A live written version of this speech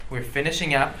We're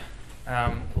finishing up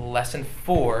lesson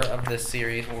 4 of this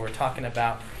series where we're talking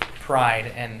about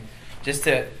pride. And just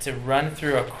to run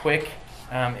through a quick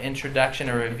introduction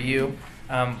or review,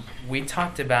 we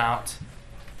talked about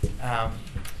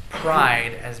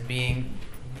pride as being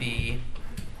the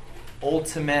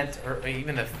ultimate or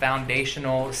even the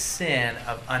foundational sin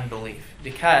of unbelief.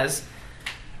 Because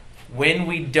when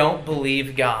we don't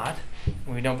believe God,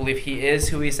 when we don't believe He is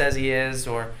who He says He is,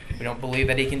 or we don't believe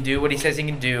that He can do what He says He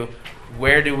can do,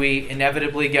 where do we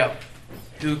inevitably go?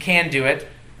 Who can do it?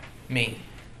 Me.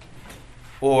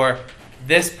 Or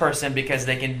this person because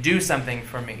they can do something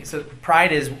for me. So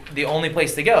pride is the only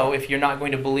place to go if you're not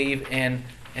going to believe in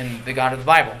the God of the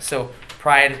Bible. So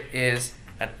pride is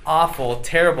an awful,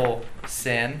 terrible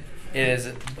sin. It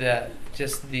is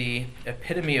just the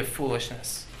epitome of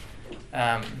foolishness.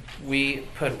 We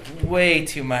put way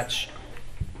too much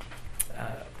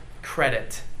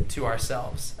credit to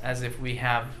ourselves as if we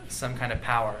have some kind of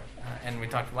power. And we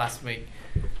talked last week,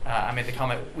 I made the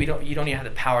comment, you don't even have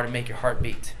the power to make your heart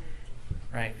beat.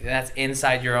 Right? That's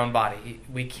inside your own body.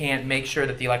 We can't make sure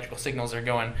that the electrical signals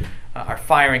are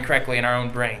firing correctly in our own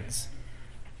brains.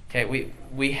 Okay,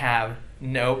 we have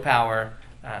no power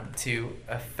to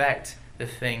affect the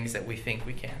things that we think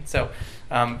we can. So,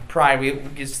 pride. We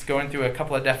just going through a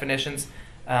couple of definitions.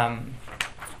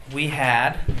 We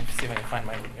had. Let me see if I can find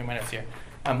my notes here.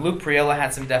 Luke Priella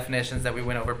had some definitions that we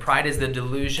went over. Pride is the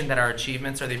delusion that our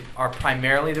achievements are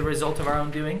primarily the result of our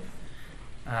own doing.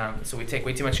 So we take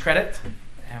way too much credit,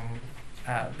 and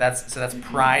that's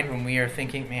pride when we are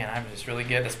thinking, man, I'm just really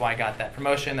good. That's why I got that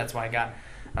promotion. That's why I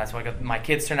got my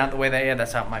kids turned out the way they did.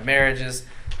 That's how my marriage is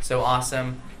so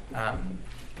awesome.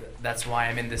 That's why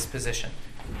I'm in this position.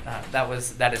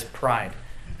 That is pride.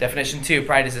 Definition 2: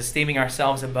 pride is esteeming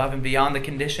ourselves above and beyond the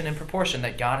condition and proportion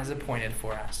that God has appointed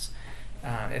for us.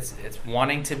 It's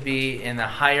wanting to be in a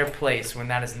higher place when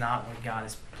that is not what God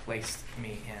has placed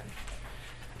me in.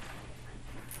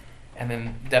 And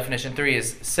then definition 3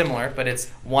 is similar, but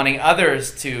it's wanting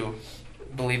others to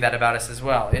believe that about us as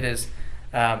well. It is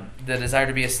the desire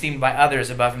to be esteemed by others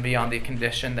above and beyond the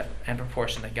condition and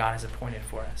proportion that God has appointed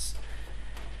for us.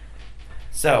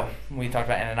 So, we talked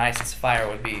about Ananias and Sapphira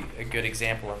would be a good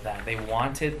example of that. They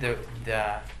wanted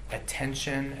the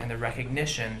attention and the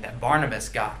recognition that Barnabas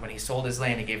got when he sold his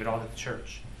land and gave it all to the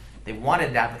church. They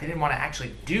wanted that, but they didn't want to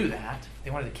actually do that. They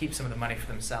wanted to keep some of the money for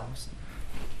themselves.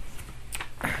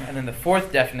 And then the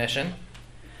 4th definition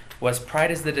was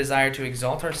pride is the desire to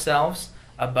exalt ourselves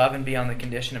above and beyond the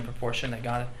condition and proportion that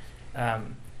God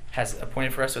has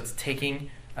appointed for us. So it's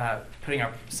putting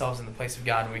ourselves in the place of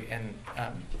God. And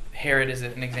Herod is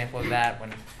an example of that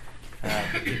when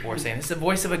people were saying, this is the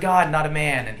voice of a God, not a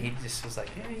man. And he just was like,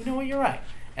 yeah, you know what, you're right.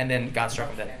 And then God struck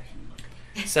him dead.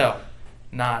 So,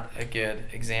 not a good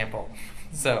example.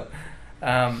 So,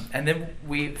 and then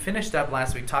we finished up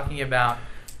last week talking about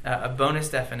a bonus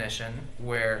definition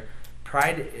where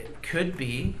pride could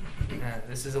be,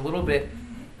 this is a little bit,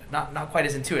 not quite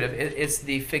as intuitive, it's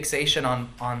the fixation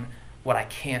on what I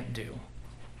can't do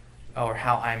or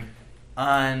how I'm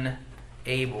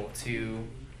unable to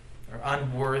or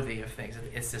unworthy of things.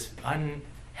 It's this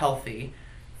unhealthy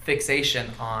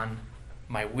fixation on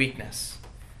my weakness,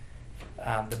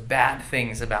 the bad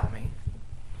things about me.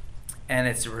 And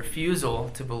it's a refusal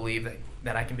to believe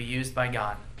that I can be used by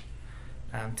God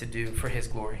to do for His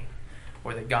glory,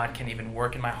 or that God can even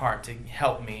work in my heart to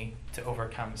help me to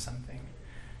overcome something.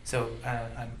 So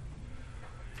an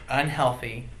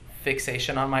unhealthy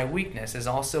fixation on my weakness is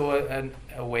also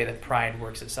a way that pride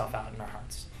works itself out in our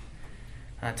hearts.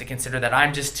 To consider that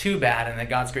I'm just too bad and that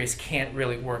God's grace can't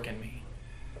really work in me.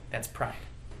 That's pride.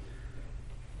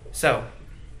 So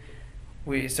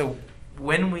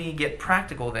when we get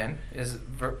practical then, is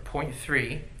point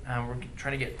 3, we're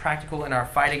trying to get practical in our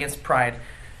fight against pride.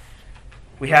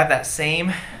 We have that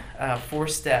same 4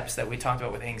 steps that we talked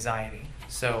about with anxiety.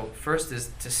 So first is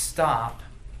to stop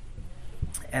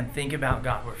and think about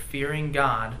God. We're fearing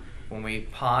God when we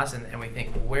pause and we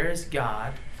think, where is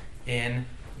God in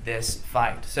this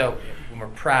fight? So when we're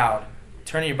proud,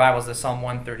 turn in your Bibles to Psalm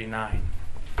 139.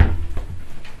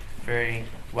 Very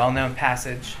well-known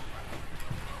passage.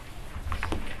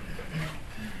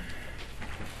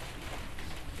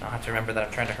 I'll have to remember that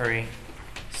I'm trying to hurry.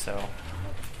 So,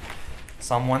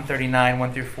 Psalm 139,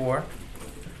 1 through 4.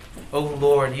 O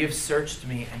Lord, you have searched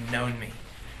me and known me.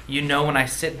 You know when I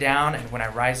sit down and when I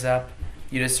rise up.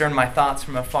 You discern my thoughts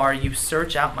from afar. You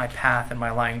search out my path and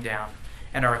my lying down,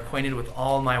 and are acquainted with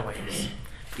all my ways.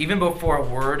 Even before a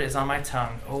word is on my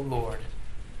tongue, O Lord,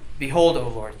 behold, O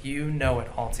Lord, you know it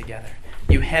altogether.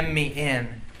 You hem me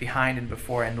in behind and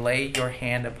before, and lay your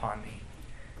hand upon me.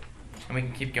 And we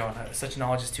can keep going. Such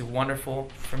knowledge is too wonderful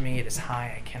for me. It is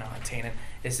high. I cannot attain it.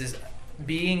 This is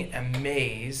being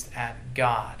amazed at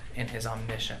God in his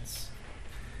omniscience.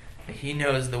 He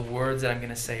knows the words that I'm going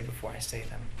to say before I say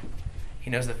them. He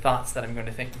knows the thoughts that I'm going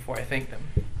to think before I think them.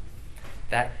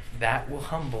 That will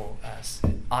humble us.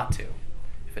 It ought to.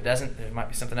 If it doesn't, there might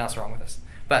be something else wrong with us.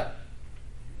 But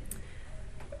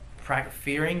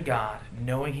fearing God,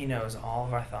 knowing he knows all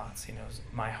of our thoughts, he knows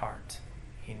my heart,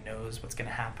 he knows what's going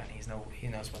to happen, he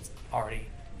knows what's already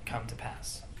come to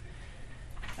pass.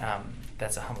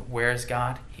 That's a humble. Where is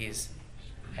God? He's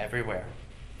everywhere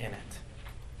in it.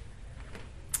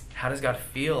 How does God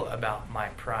feel about my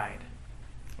pride?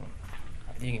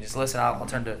 You can just listen. I'll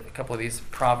turn to a couple of these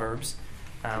Proverbs.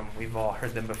 We've all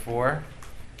heard them before.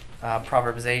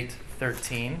 Proverbs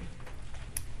 8:13.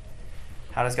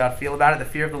 How does God feel about it? The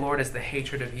fear of the Lord is the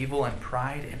hatred of evil, and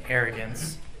pride and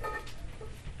arrogance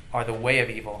are the way of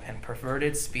evil, and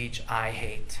perverted speech I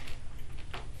hate.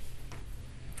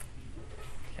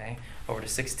 Okay, over to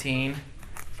 16,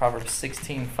 Proverbs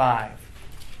 16:5.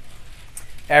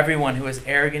 Everyone who is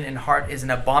arrogant in heart is an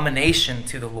abomination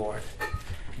to the Lord.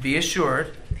 Be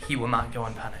assured, he will not go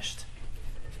unpunished.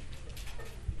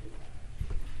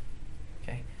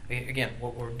 Okay, again,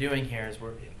 what we're doing here is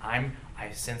I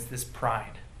sense this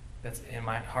pride that's in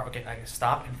my heart. Okay, I can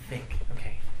stop and think.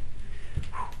 Okay,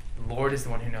 the Lord is the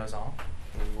one who knows all.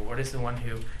 The Lord is the one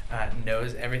who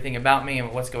knows everything about me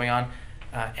and what's going on,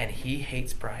 and he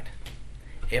hates pride.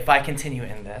 If I continue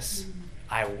in this,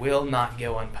 I will not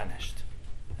go unpunished.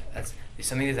 That's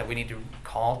something that we need to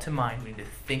call to mind. We need to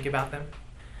think about them.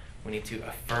 We need to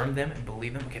affirm them and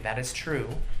believe them. Okay, that is true.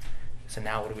 So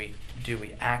now what do?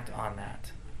 We act on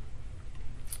that.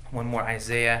 One more,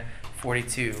 Isaiah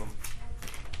 42.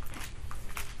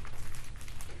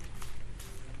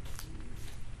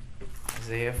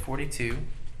 Isaiah 42,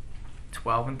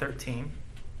 12 and 13.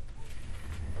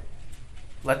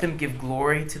 Let them give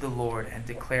glory to the Lord and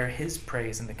declare his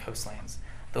praise in the coastlands.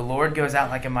 The Lord goes out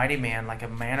like a mighty man, like a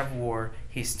man of war.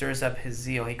 He stirs up his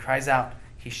zeal. He cries out.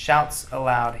 He shouts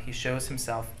aloud. He shows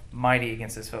himself mighty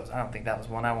against his foes. I don't think that was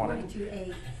one I wanted.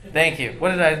 42:8. Thank you.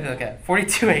 What did I look at?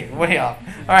 42:8. Way off.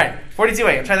 All right.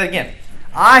 42:8. I'll try that again.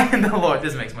 I am the Lord.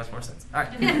 This makes much more sense. All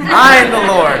right. I am the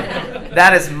Lord.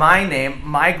 That is my name.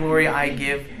 My glory I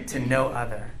give to no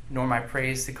other, nor my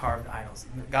praise to carved idols.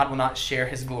 God will not share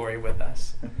his glory with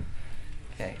us.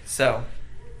 Okay. So,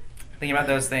 thinking about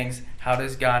those things, how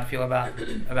does God feel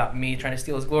about me trying to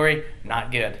steal his glory?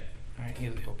 Not good. All right,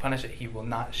 he'll punish it. He will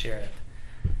not share it.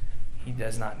 He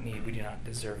does not need. We do not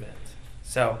deserve it.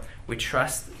 So we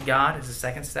trust God as a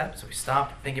second step. So we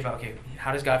stop thinking about, okay,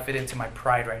 how does God fit into my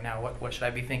pride right now? What should I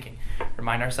be thinking?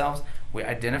 Remind ourselves. We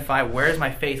identify, where is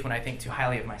my faith when I think too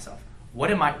highly of myself?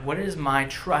 What is my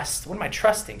trust? What am I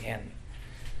trusting in?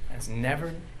 That's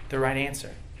never the right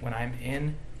answer. When I'm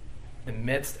in the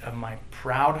midst of my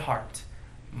proud heart,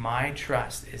 my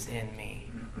trust is in me.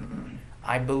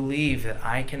 I believe that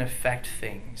I can affect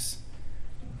things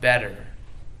better,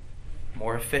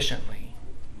 more efficiently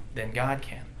than God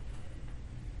can.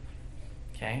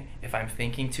 Okay? If I'm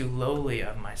thinking too lowly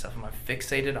of myself, if I'm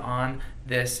fixated on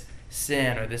this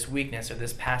sin or this weakness or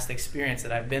this past experience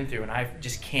that I've been through and I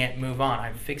just can't move on,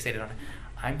 I'm fixated on it,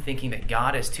 I'm thinking that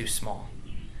God is too small.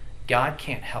 God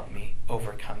can't help me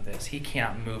overcome this. He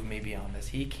cannot move me beyond this.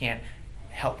 He can't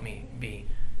help me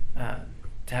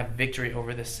to have victory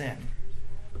over the sin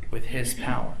with his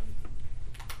power.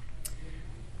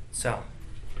 So,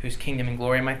 whose kingdom and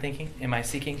glory am I thinking? Am I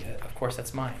seeking? Of course,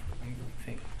 that's mine.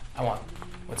 I want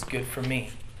what's good for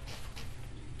me.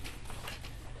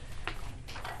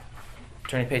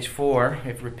 Turning to page 4,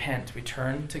 we have repent. We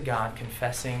turn to God,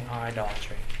 confessing our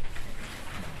idolatry.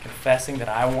 Confessing that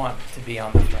I want to be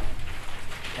on the throne.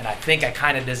 And I think I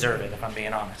kind of deserve it, if I'm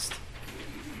being honest.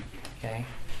 Okay?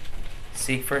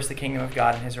 Seek first the kingdom of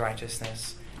God and his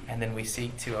righteousness, and then we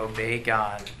seek to obey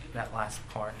God, that last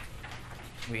part.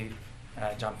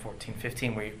 John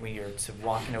 14:15, we are to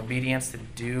walk in obedience, to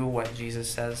do what Jesus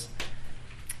says.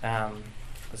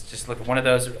 Let's just look at one of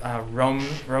those,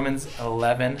 Romans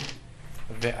 11,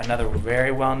 another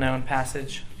very well-known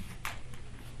passage.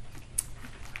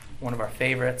 One of our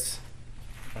favorites.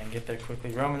 If I can get there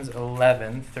quickly. Romans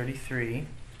 11:33.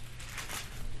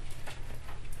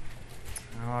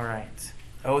 All right.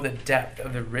 Oh, the depth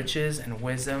of the riches and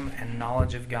wisdom and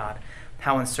knowledge of God.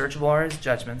 How unsearchable are his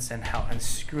judgments and how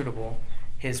inscrutable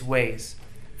his ways.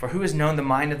 For who has known the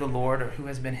mind of the Lord, or who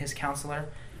has been his counselor,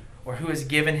 or who has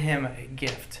given him a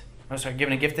gift?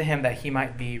 Given a gift to him that he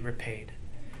might be repaid.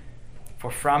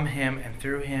 For from him and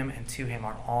through him and to him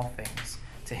are all things.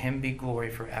 To him be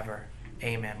glory forever.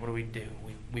 Amen. What do?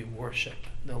 We worship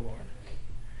the Lord.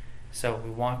 So we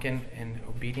walk in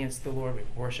obedience to the Lord. We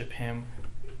worship him,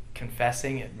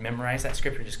 confessing and memorize that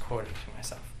scripture. Just quote it to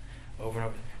myself over and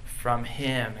over. From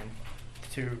him and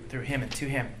through him and to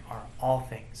him are all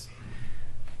things.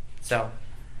 So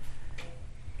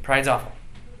pride's awful.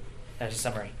 That's a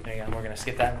summary. There you go. We're going to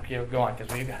skip that and go on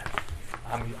because we've got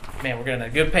man, we're going at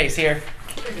a good pace here.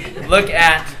 Look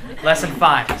at lesson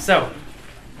 5. So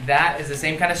that is the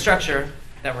same kind of structure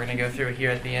that we're going to go through here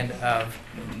at the end of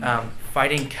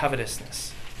fighting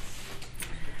covetousness.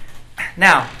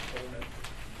 Now,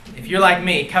 if you're like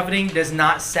me, coveting does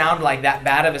not sound like that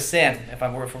bad of a sin, if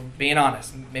I'm being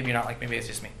honest. Maybe you're not like me, maybe it's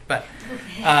just me. But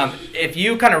if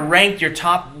you kind of ranked your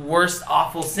top worst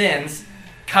awful sins,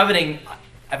 coveting,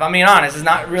 if I'm being honest, is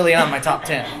not really on my top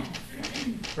 10.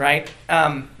 Right?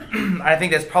 I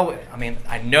think that's probably,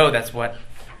 I know that's what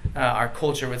our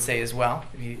culture would say as well.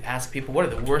 If you ask people, what are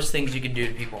the worst things you could do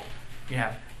to people? You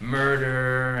have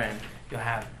murder, and you'll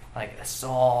have like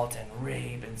assault and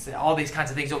rape and all these kinds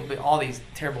of things, all these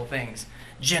terrible things.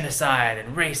 Genocide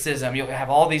and racism. You'll have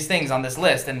all these things on this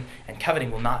list, and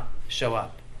coveting will not show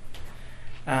up.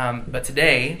 But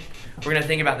today, we're going to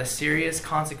think about the serious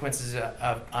consequences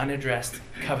of unaddressed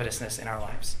covetousness in our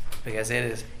lives, because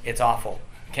it's awful.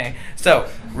 Okay, so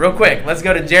real quick, let's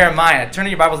go to Jeremiah. Turn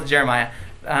in your Bibles to Jeremiah.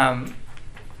 We're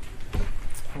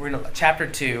in chapter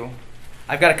 2.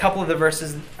 I've got a couple of the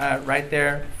verses right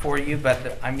there for you,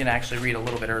 but I'm going to actually read a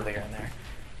little bit earlier in there.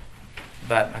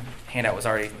 But my handout was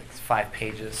already 5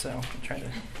 pages, so I'm trying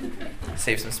to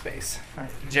save some space. All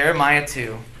right. Jeremiah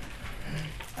 2.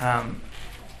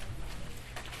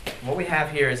 What we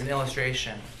have here is an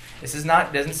illustration. This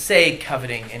doesn't say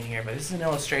coveting in here, but this is an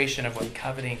illustration of what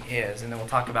coveting is, and then we'll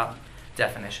talk about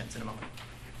definitions in a moment.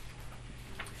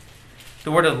 The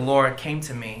word of the Lord came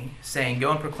to me, saying, "Go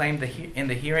and proclaim in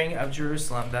the hearing of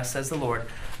Jerusalem, thus says the Lord,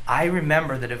 I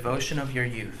remember the devotion of your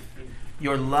youth,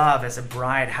 your love as a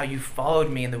bride, how you followed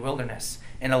me in the wilderness,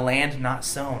 in a land not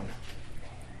sown.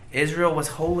 Israel was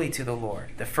holy to the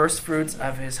Lord, the first fruits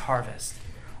of his harvest.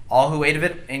 All who ate of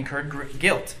it incurred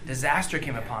guilt. Disaster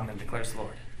came upon them, declares the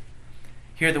Lord.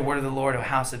 Hear the word of the Lord, O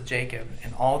house of Jacob,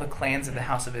 and all the clans of the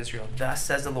house of Israel. Thus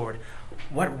says the Lord,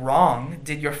 what wrong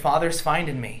did your fathers find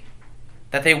in me,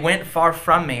 that they went far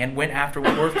from me and went after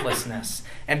worthlessness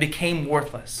and became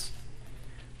worthless?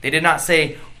 They did not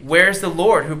say, where is the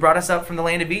Lord who brought us up from the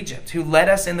land of Egypt, who led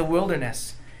us in the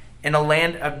wilderness, in a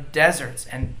land of deserts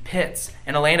and pits,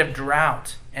 in a land of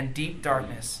drought and deep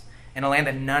darkness, in a land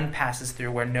that none passes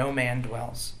through, where no man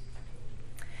dwells.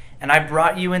 And I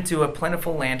brought you into a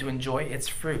plentiful land to enjoy its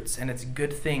fruits and its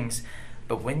good things.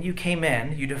 But when you came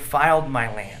in, you defiled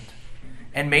my land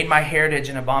and made my heritage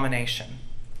an abomination.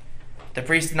 The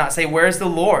priests did not say, where is the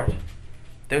Lord?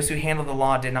 Those who handled the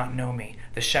law did not know me.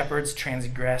 The shepherds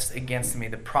transgressed against me.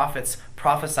 The prophets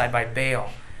prophesied by Baal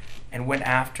and went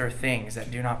after things that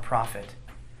do not profit.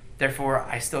 Therefore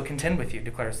I still contend with you,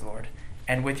 declares the Lord,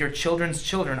 and with your children's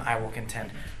children I will contend.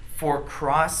 For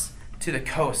cross to the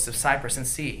coasts of Cyprus and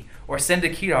see, or send to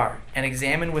Kedar and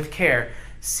examine with care.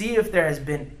 See if there has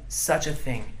been such a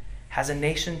thing. Has a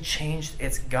nation changed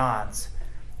its gods,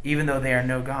 even though they are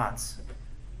no gods?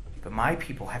 But my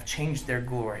people have changed their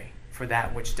glory for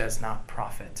that which does not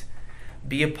profit.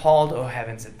 Be appalled, O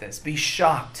heavens, at this. Be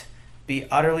shocked. Be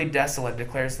utterly desolate,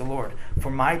 declares the Lord. For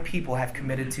my people have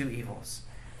committed 2 evils.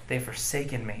 They have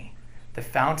forsaken me, the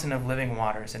fountain of living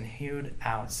waters, and hewed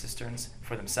out cisterns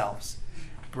for themselves,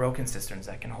 broken cisterns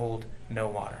that can hold no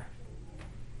water.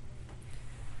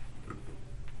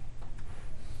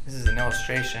 This is an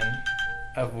illustration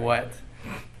of what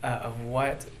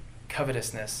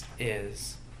covetousness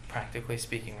is, practically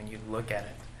speaking, when you look at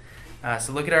it.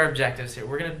 So look at our objectives here.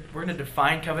 We're gonna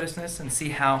define covetousness and see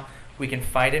how we can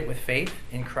fight it with faith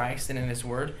in Christ and in His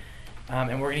Word.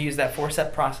 And we're going to use that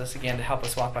 4-step process again to help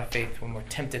us walk by faith when we're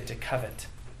tempted to covet.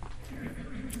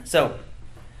 So,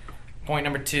 point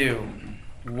number 2.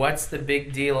 What's the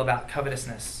big deal about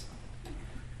covetousness?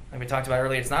 Like we talked about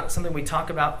earlier, it's not something we talk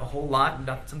about a whole lot,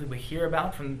 not something we hear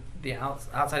about from the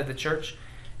outside of the church.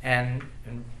 And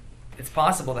it's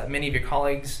possible that many of your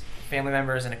colleagues, family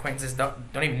members, and acquaintances don't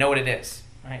even know what it is.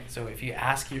 Right? So if you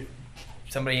ask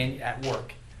somebody at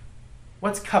work,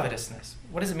 what's covetousness?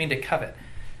 What does it mean to covet?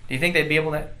 Do you think they'd be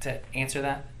able to answer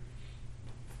that?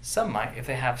 Some might, if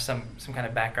they have some kind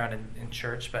of background in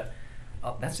church, but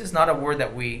that's just not a word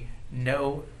that we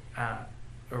know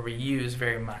or we use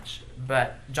very much.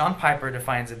 But John Piper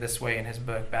defines it this way in his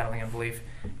book, Battling Unbelief.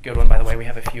 Good one, by the way. We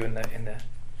have a few in the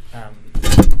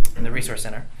resource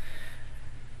center.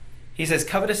 He says,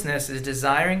 covetousness is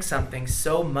desiring something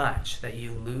so much that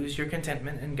you lose your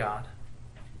contentment in God,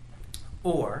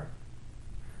 or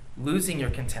losing your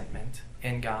contentment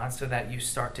in God so that you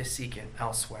start to seek it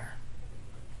elsewhere.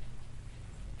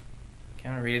 Okay,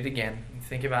 I'm going to read it again and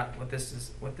think about what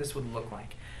this would look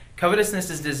like. Covetousness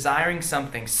is desiring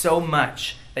something so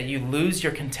much that you lose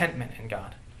your contentment in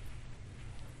God.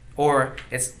 Or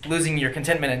it's losing your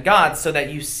contentment in God so that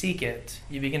you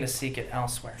begin to seek it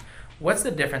elsewhere. What's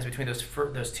the difference between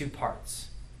those two parts?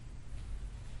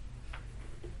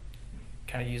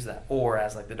 Kind of use that or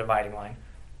as like the dividing line.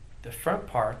 The front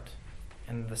part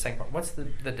and the second part. What's the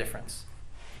difference?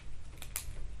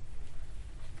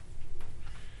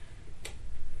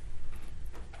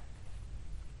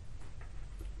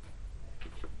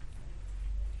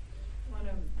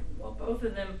 Both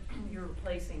of them you're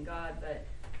replacing God, but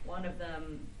one of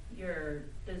them you're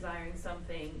desiring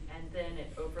something and then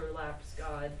it overlaps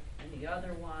God, and the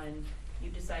other one you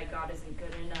decide God isn't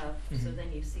good enough, so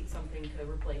then you seek something to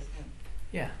replace him.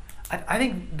 Yeah. I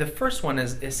think the first one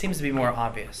it seems to be more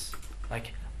obvious.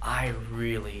 Like, I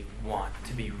really want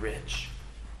to be rich,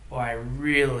 or I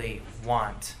really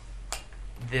want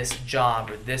this job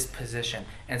or this position.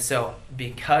 And so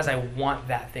because I want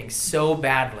that thing so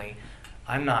badly,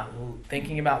 I'm not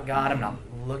thinking about God. I'm not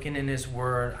looking in his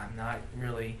word. I'm not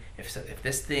really, if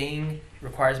this thing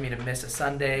requires me to miss a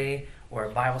Sunday or a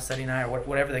Bible study night or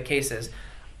whatever the case is,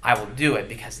 I will do it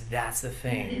because that's the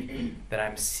thing that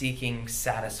I'm seeking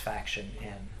satisfaction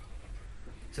in.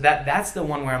 So that's the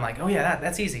one where I'm like, oh yeah,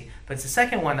 that's easy. But it's the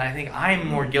second one that I think I'm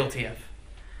more guilty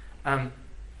of.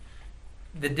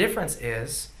 The difference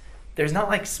is there's not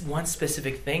like one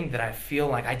specific thing that I feel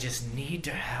like I just need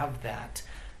to have that.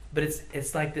 But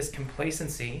it's like this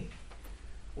complacency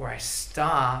where I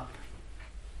stop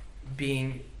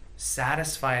being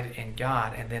satisfied in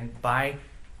God, and then by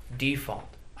default,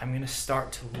 I'm going to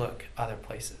start to look other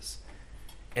places.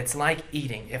 It's like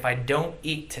eating. If I don't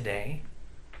eat today,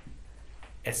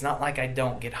 it's not like I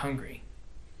don't get hungry.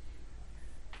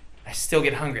 I still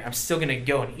get hungry. I'm still going to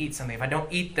go and eat something. If I don't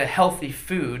eat the healthy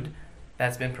food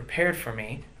that's been prepared for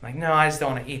me, I'm like, no, I just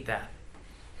don't want to eat that.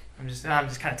 I'm just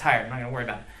kind of tired. I'm not going to worry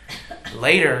about it.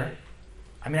 Later,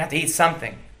 I'm going to have to eat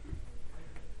something.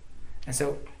 And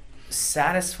so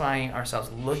satisfying ourselves,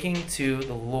 looking to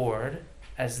the Lord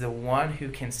as the one who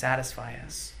can satisfy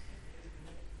us,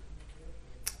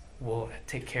 will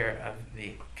take care of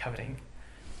the coveting.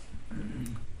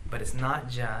 But it's not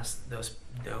just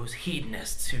those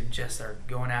hedonists who just are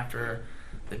going after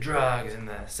the drugs and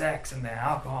the sex and the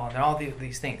alcohol and all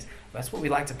these things. That's what we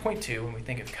like to point to when we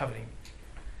think of coveting.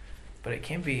 But it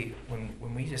can be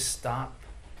when we just stop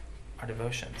our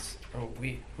devotions, or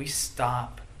we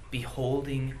stop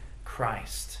beholding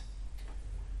Christ,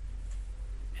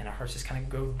 and our hearts just kind of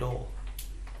go dull.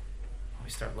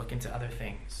 We start looking to other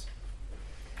things.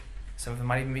 Some of them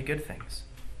might even be good things.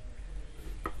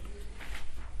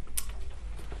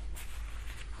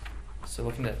 So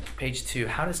looking at page 2,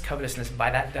 how does covetousness, by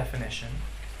that definition,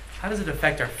 how does it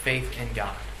affect our faith in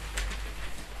God?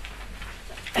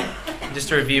 Just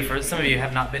to review, for some of you who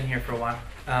have not been here for a while,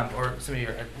 or some of you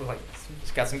are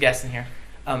got some guests in here.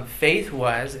 Faith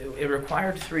it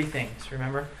required 3 things,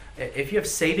 remember? If you have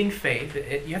saving faith,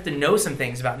 you have to know some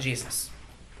things about Jesus.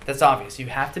 That's obvious. You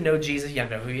have to know Jesus. You have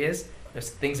to know who he is. There's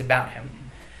things about him.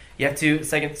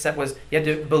 Second step was, you have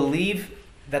to believe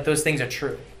that those things are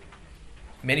true.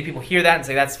 Many people hear that and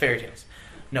say, that's fairy tales.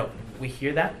 No, we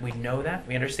hear that, we know that,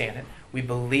 we understand it. We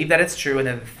believe that it's true. And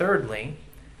then thirdly,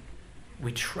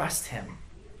 we trust him.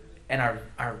 And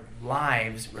our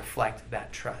lives reflect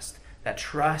that trust. That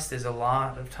trust is a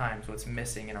lot of times what's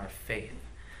missing in our faith.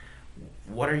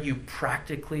 What are you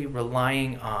practically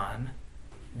relying on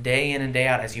day in and day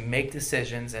out as you make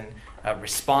decisions and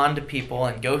respond to people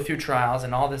and go through trials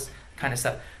and all this kind of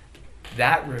stuff?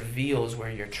 That reveals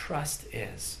where your trust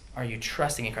is. Are you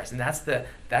trusting in Christ? And that's the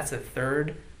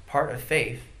third part of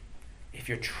faith, if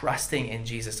you're trusting in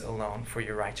Jesus alone for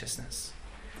your righteousness.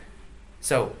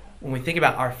 So when we think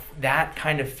about that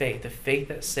kind of faith, the faith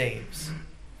that saves,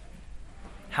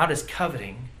 how does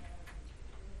coveting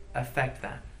affect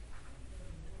that?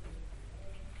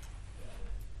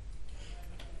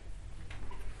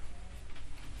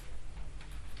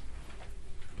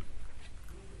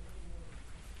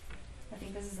 I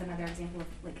think this is another example of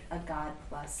like a God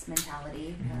plus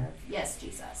mentality of, yes,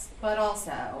 Jesus, but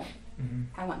also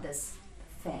I want this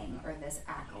thing or this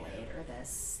accolade or this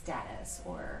status,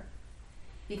 or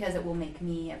because it will make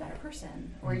me a better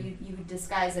person, or you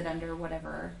disguise it under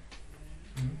whatever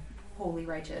holy,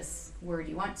 righteous word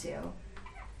you want to,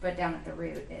 but down at the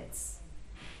root, it's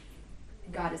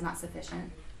God is not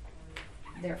sufficient,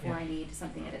 therefore I need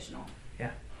something additional.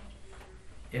 Yeah.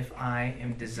 If I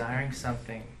am desiring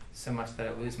something so much that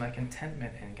I lose my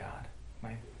contentment in God,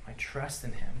 my my trust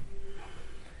in him,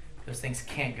 those things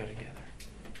can't go together.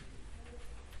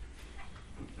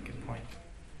 Good point.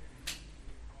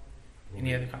 We'll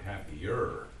Any other be comments?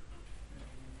 happier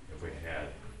if we had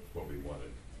what we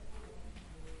wanted.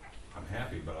 I'm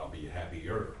happy, but I'll be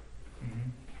happier. Mm-hmm.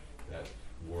 That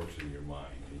works in your mind,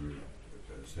 in your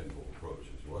sinful approach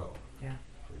as well. Yeah.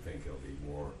 We think I'll be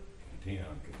more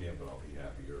content, but I'll be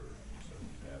happier instead of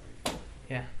happy.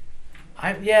 Yeah.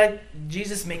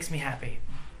 Jesus makes me happy,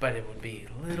 but it would be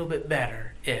a little bit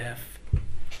better if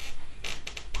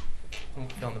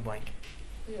fill in the blank.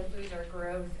 We would lose our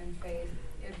growth in faith.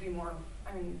 It would be more,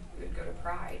 we would go to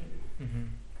pride Mm-hmm.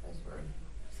 because we're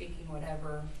seeking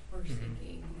whatever we're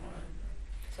seeking.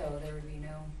 So there would be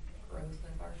no growth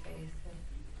with our faith.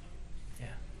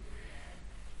 Yeah.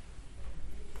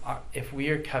 If we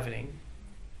are coveting,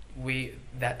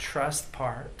 that trust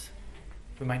part,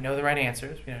 we might know the right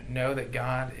answers. We know that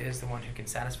God is the one who can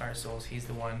satisfy our souls. He's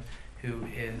the one who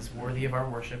is worthy of our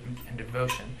worship and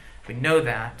devotion. We know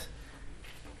that,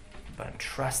 but I'm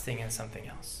trusting in something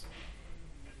else.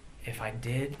 If I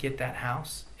did get that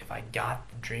house, if I got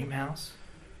the dream house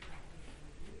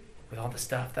with all the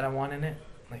stuff that I want in it,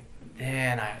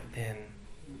 then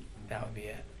that would be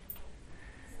it.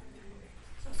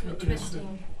 It's also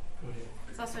twisting.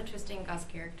 It's also twisting God's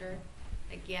character.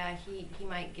 He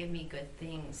might give me good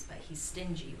things, but he's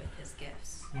stingy with his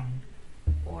gifts.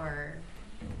 Mm-hmm. Or,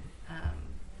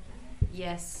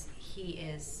 yes, he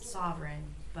is sovereign,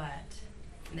 but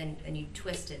then you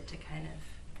twist it to kind of,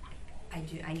 I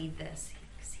need this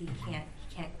because he can't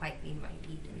quite meet my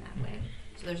need in that way.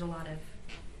 So there's a lot of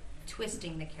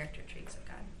twisting the character traits of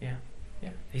God. Yeah.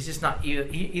 He's just not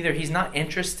either he's not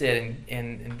interested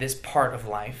in this part of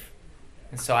life,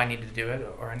 and so I need to do it,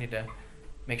 or I need to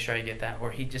make sure I get that, or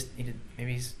he is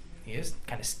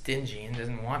kind of stingy and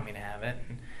doesn't want me to have it,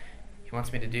 and he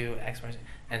wants me to do X, Y, Z.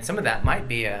 And some of that might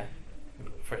be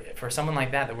for someone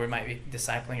like that we might be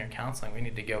discipling or counseling. We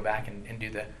need to go back and do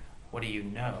the what do you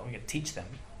know? We got to teach them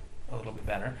a little bit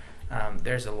better.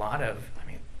 There's a lot of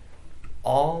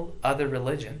all other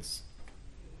religions.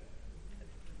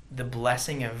 The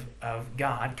blessing of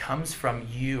God comes from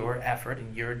your effort,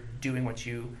 and you're doing what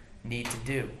you need to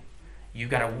do. You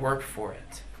got to work for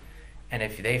it. And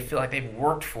if they feel like they've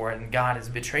worked for it and God has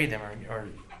betrayed them or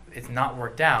it's not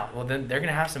worked out, well, then they're going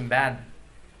to have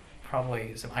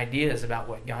probably some ideas about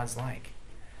what God's like.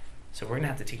 So we're going to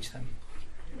have to teach them.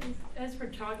 As we're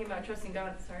talking about trusting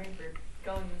God, sorry for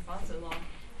going on so long,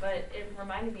 but it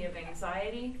reminded me of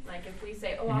anxiety. Like if we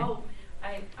say, God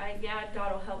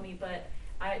will help me, but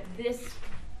this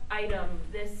item,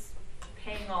 this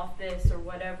paying off this or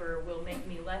whatever will make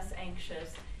me less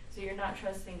anxious. So you're not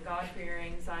trusting God for your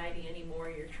anxiety anymore.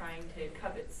 You're trying to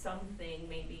covet something,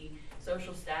 maybe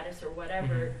social status or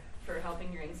whatever, for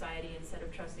helping your anxiety instead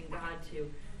of trusting God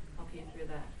to help you through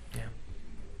that. Yeah.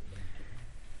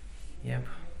 Yep.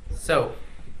 So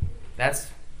that's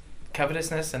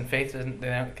covetousness and faith.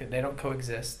 They don't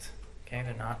coexist. Okay,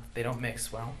 they don't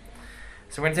mix well.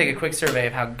 So we're going to take a quick survey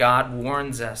of how God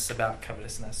warns us about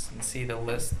covetousness and see the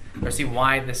list, or see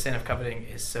why the sin of coveting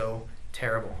is so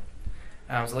terrible.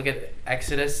 So look at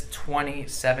Exodus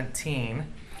 20:17.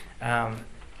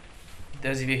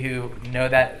 Those of you who know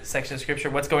that section of Scripture,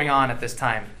 what's going on at this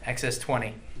time? Exodus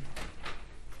 20.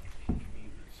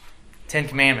 10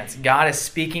 Commandments. God is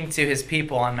speaking to his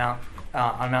people on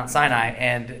Mount Sinai,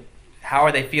 and how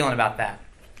are they feeling about that?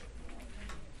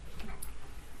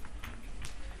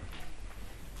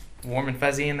 Warm and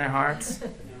fuzzy in their hearts?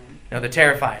 No, they're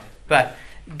terrified. But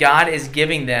God is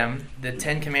giving them the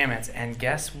 10 Commandments, and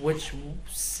guess which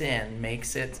sin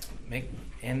makes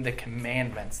in the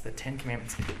commandments, the 10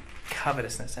 Commandments?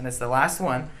 Covetousness. And it's the last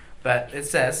one, but it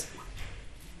says,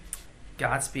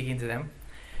 God speaking to them,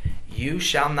 you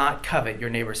shall not covet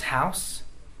your neighbor's house.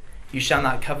 You shall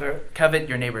not covet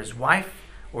your neighbor's wife,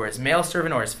 or his male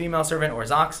servant, or his female servant, or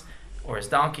his ox, or his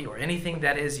donkey, or anything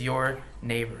that is your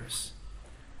neighbor's.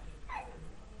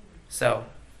 So,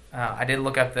 I did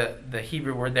look up the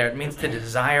Hebrew word there. It means to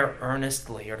desire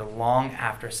earnestly, or to long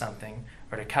after something,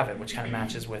 or to covet, which kind of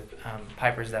matches with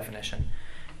Piper's definition.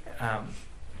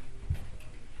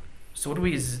 So what do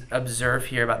we observe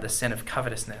here about the sin of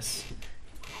covetousness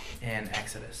in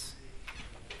Exodus?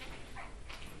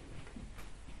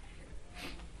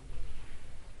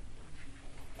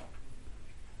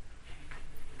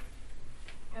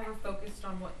 Never focused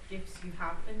on what gifts you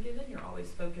have been given. You're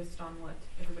always focused on what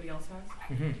everybody else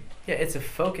has. Mm-hmm. Yeah, it's a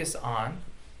focus on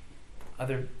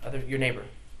your neighbor,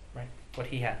 right? What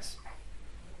he has.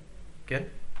 Good?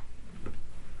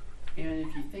 And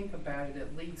if you think about it,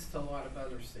 it leads to a lot of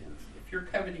other sins. If you're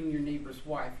coveting your neighbor's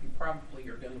wife, you probably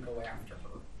are going to go after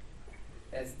her.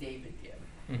 as David did.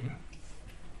 Mm-hmm.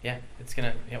 Yeah, it's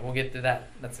gonna. Yeah, we'll get to that.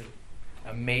 That's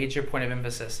a major point of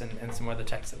emphasis in some other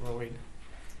texts that we'll read.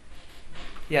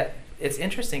 Yeah, it's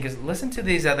interesting because listen to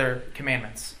these other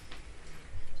commandments.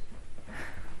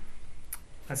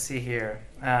 Let's see here.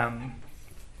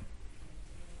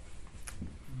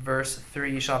 Verse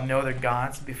 3, you shall have no other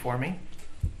gods before me.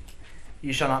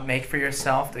 You shall not make for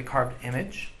yourself the carved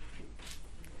image.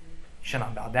 You shall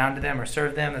not bow down to them or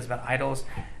serve them. That's about idols.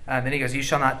 Then he goes, you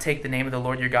shall not take the name of the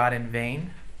Lord your God in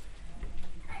vain.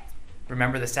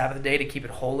 Remember the Sabbath day to keep it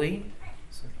holy.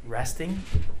 So resting.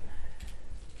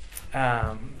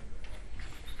 12,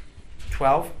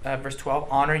 verse 12,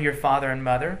 honor your father and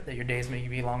mother, that your days may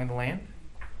be long in the land.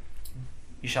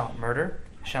 You shall not murder.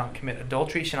 You shall not commit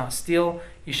adultery. You shall not steal.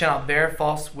 You shall not bear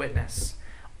false witness.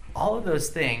 All of those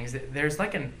things, there's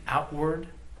like an outward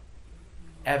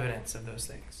evidence of those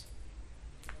things.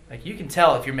 Like you can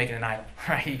tell if you're making an idol,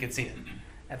 right? You can see it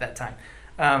at that time.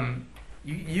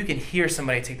 You can hear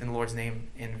somebody take the Lord's name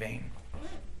in vain.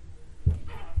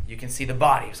 You can see the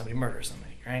body if somebody murders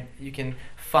somebody, right? You can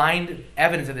find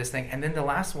evidence of this thing. And then the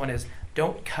last one is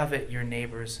don't covet your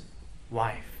neighbor's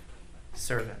wife,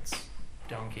 servants,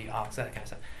 donkey, ox, that kind of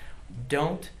stuff.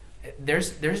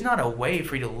 There's not a way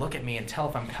for you to look at me and tell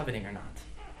if I'm coveting or not.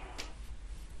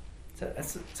 So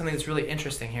that's something that's really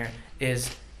interesting here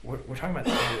is we're talking about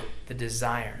the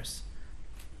desires.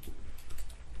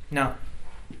 Now,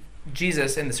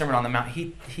 Jesus in the Sermon on the Mount,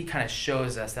 he kind of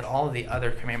shows us that all of the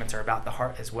other commandments are about the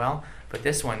heart as well, but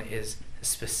this one is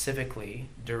specifically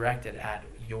directed at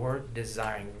your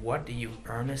desiring. What do you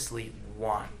earnestly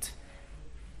want?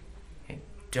 Okay?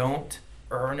 Don't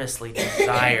earnestly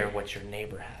desire what your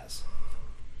neighbor has.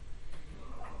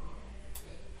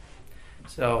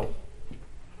 So,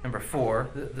 number 4,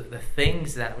 the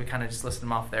things that we kind of just listed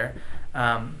them off there.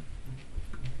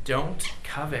 Don't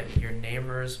covet your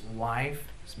neighbor's wife,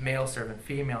 male servant,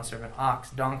 female servant, ox,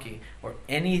 donkey, or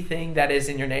anything that is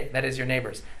in that is your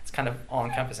neighbor's. It's kind of all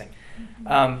encompassing.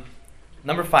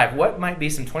 Number 5, what might be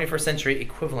some 21st century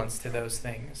equivalents to those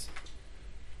things?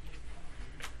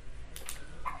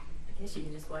 I guess you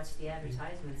can just watch the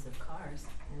advertisements of cars,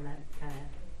 and that kind of,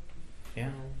 Yeah.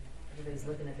 Everybody's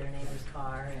looking at their neighbor's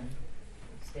car and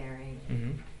staring.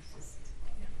 Mm-hmm. It's just,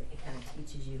 it kind of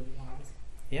teaches you to want.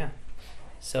 Yeah.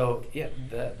 So yeah,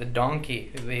 the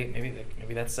donkey,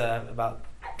 maybe that's about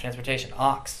transportation.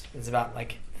 Ox is about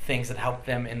like things that help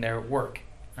them in their work,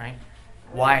 right?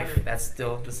 Wife, that's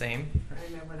still the same. I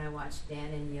remember when I watched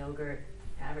Dannon yogurt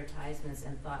advertisements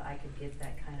and thought I could get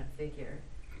that kind of figure,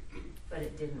 but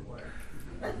it didn't work.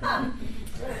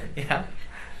 Yeah.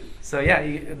 So yeah,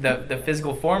 the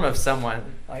physical form of someone,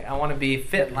 like I want to be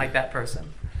fit like that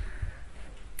person.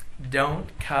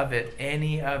 Don't covet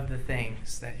any of the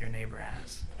things that your neighbor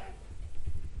has.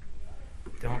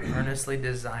 Don't earnestly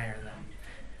desire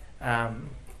them.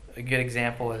 A good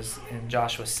example is in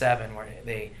Joshua 7, where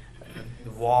the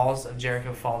walls of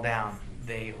Jericho fall down.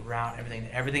 They rout everything.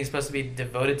 Everything's supposed to be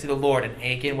devoted to the Lord. And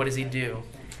Achan, what does he do?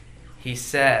 He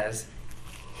says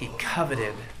he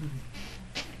coveted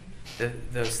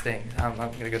those things. I'm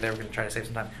going to go there. We're going to try to save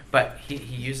some time. But he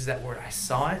uses that word. I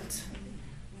saw it,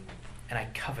 and I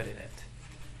coveted it,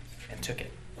 and took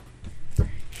it.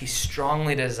 He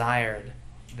strongly desired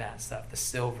that stuff, the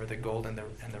silver, the gold, and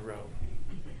the robe.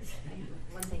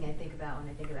 One thing I think about when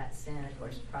I think about sin, of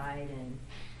course, pride and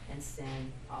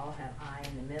sin all have I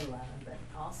in the middle of them, but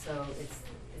also it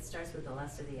starts with the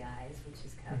lust of the eyes, which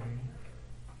is covering,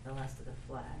 the lust of the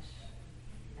flesh,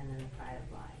 and then the pride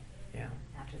of life. Yeah.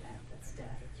 After that, that's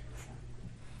death. So.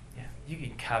 Yeah. You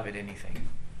can covet anything,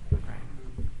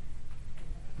 right?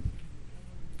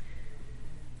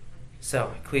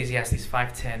 So, Ecclesiastes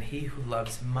 5:10, he who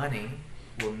loves money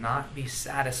will not be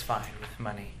satisfied with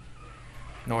money,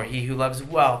 nor he who loves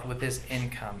wealth with his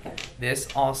income. This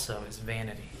also is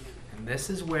vanity. And this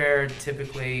is where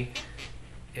typically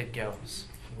it goes.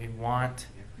 We want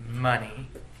money.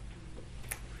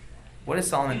 What is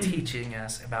Solomon teaching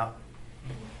us about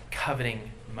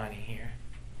coveting money here?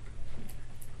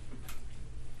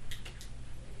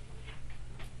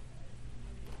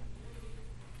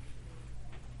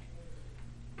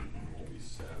 Be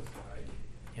satisfied.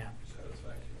 Yeah.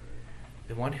 Satisfaction.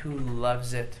 The one who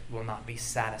loves it will not be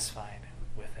satisfied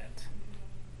with it.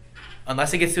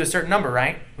 Unless it gets to a certain number,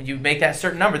 right? When you make that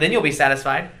certain number, then you'll be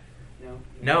satisfied.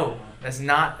 No, that's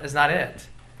not it.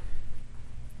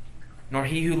 Nor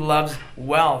he who loves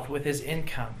wealth with his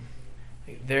income.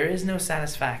 There is no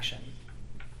satisfaction.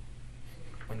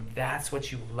 When that's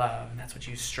what you love, and that's what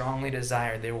you strongly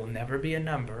desire, there will never be a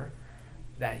number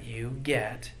that you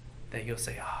get that you'll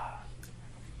say,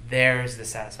 there's the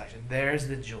satisfaction, there's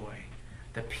the joy,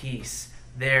 the peace.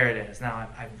 There it is. Now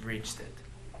I've reached it.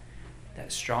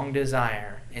 That strong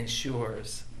desire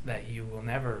ensures that you will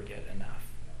never get enough.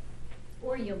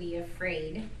 Or you'll be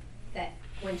afraid that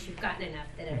once you've gotten enough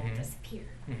that it'll Mhm. disappear.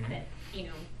 Mhm. That,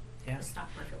 Yeah. the stock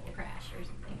market will crash or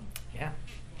something. Yeah.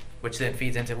 Which then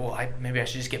feeds into, well, maybe I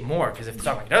should just get more, because if the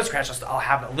stock market does crash, I'll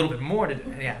have a little bit more to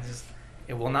do. Yeah,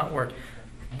 it will not work.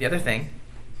 The other thing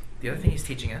he's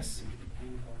teaching us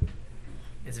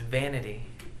is vanity.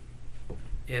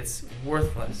 It's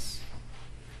worthless.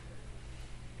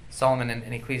 Solomon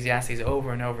in Ecclesiastes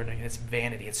over and over again, it's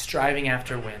vanity. It's striving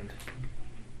after wind.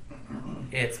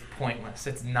 It's pointless.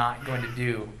 It's not going to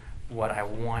do what I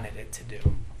wanted it to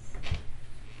do.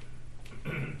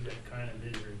 That kind of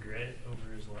his regret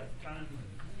over his lifetime?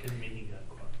 Doesn't mean he got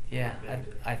caught. Yeah,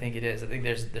 I think it is. I think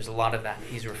there's a lot of that.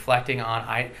 He's reflecting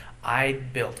on, I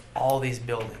built all these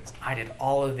buildings. I did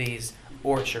all of these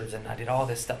orchards, and I did all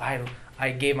this stuff. I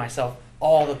gave myself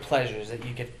all the pleasures that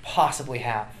you could possibly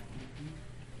have.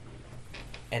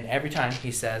 And every time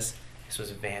he says, this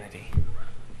was vanity.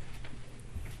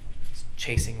 It's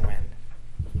chasing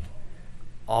wind.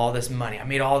 All this money. I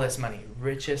made all this money.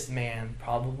 Richest man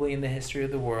probably in the history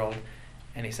of the world.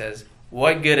 And he says,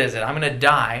 what good is it? I'm going to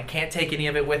die. Can't take any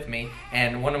of it with me.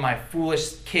 And one of my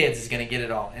foolish kids is going to get it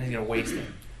all. And he's going to waste it.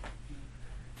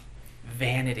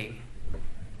 Vanity.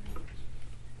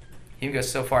 He even goes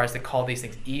so far as to call these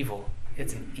things evil.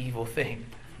 It's an evil thing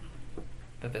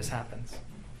that this happens.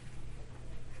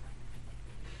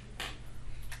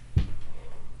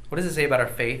 What does it say about our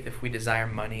faith if we desire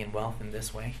money and wealth in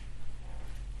this way?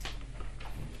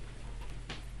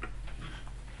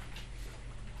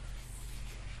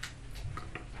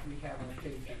 We have our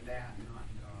faith in that, not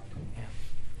God. Yeah.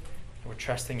 We're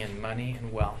trusting in money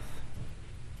and wealth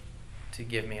to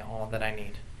give me all that I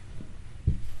need.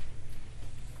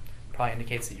 Probably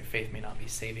indicates that your faith may not be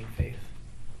saving faith.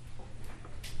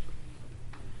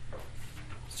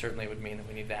 Certainly would mean that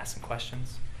we need to ask some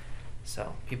questions.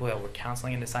 So people that we're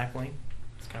counseling and discipling,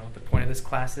 that's kind of what the point of this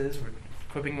class is. We're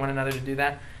equipping one another to do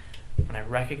that. When I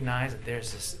recognize that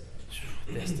there's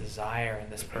this desire in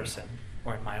this person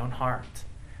or in my own heart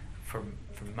for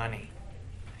money,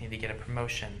 I need to get a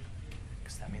promotion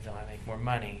because that means I'll make more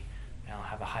money and I'll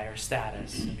have a higher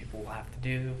status and people will have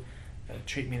to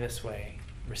treat me this way,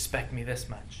 respect me this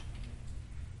much.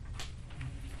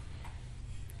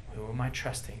 Who am I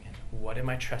trusting in? What am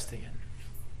I trusting in?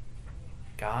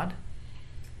 God?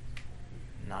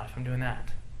 Not if I'm doing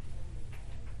that.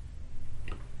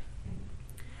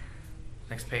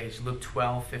 Next page, Luke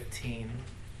 12:15. Is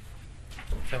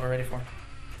that what we're ready for?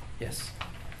 Yes.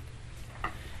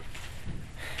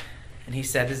 And he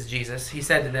said, this is Jesus, he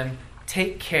said to them,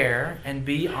 take care and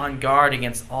be on guard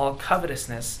against all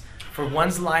covetousness, for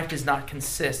one's life does not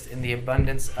consist in the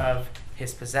abundance of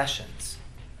his possessions.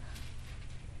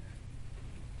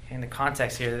 In the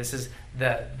context here, this is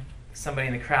somebody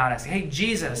in the crowd asking, hey,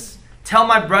 Jesus, tell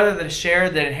my brother to share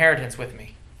the inheritance with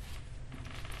me.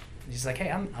 And he's like, hey,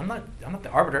 I'm not the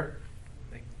arbiter.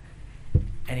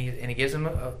 And he gives him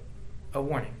a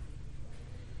warning.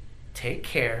 Take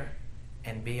care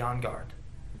and be on guard.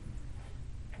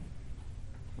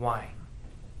 Why?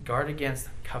 Guard against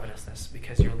covetousness,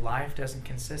 because your life doesn't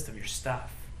consist of your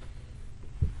stuff.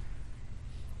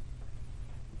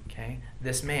 Okay?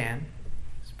 This man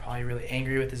is probably really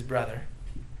angry with his brother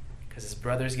because his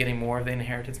brother's getting more of the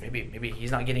inheritance. Maybe he's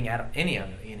not getting out of any of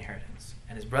the inheritance,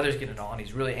 and his brother's getting it all, and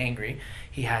he's really angry.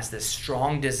 He has this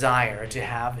strong desire to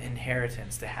have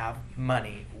inheritance, to have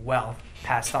money, wealth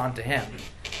passed on to him.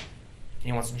 And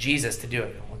he wants Jesus to do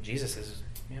it. Well, Jesus is,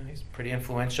 he's pretty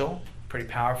influential, pretty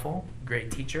powerful,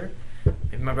 great teacher.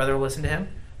 Maybe my brother will listen to him.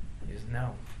 He says,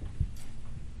 no.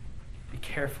 Be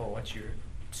careful what you're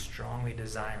strongly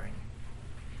desiring.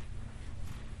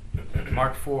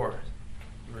 Mark 4,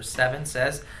 verse 7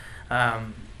 says,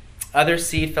 other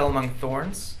seed fell among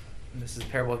thorns. And this is the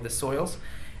parable of the soils.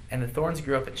 And the thorns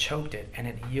grew up and choked it, and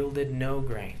it yielded no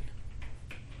grain.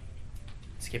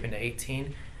 Skip into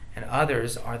 18. And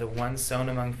others are the ones sown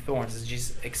among thorns. This is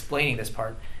Jesus explaining this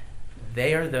part.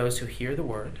 They are those who hear the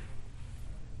word,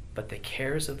 but the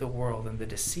cares of the world and the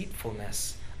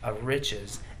deceitfulness of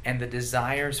riches and the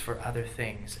desires for other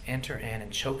things enter in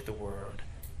and choke the word,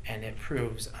 and it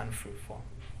proves unfruitful.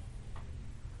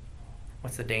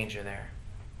 What's the danger there?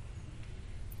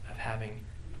 Of having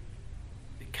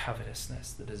the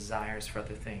covetousness, the desires for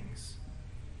other things.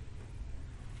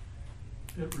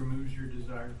 It removes your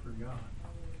desire for God.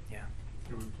 Yeah.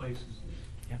 It replaces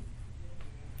it. Yeah.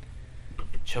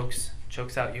 It chokes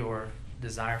out your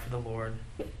desire for the Lord.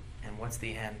 And what's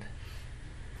the end?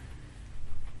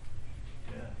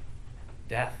 Yeah.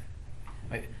 Death.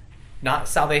 not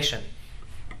salvation.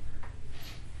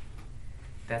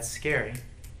 That's scary.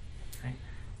 Right?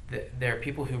 There are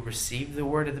people who receive the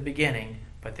word at the beginning,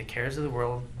 but the cares of the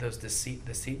world, those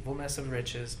deceitfulness of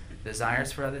riches,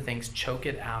 desires for other things, choke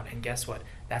it out. And guess what?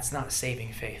 That's not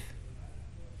saving faith.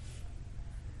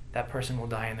 That person will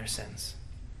die in their sins.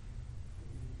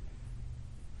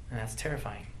 And that's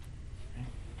terrifying. Right?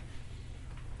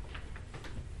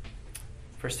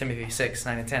 1 Timothy 6,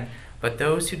 9 and 10. But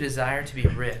those who desire to be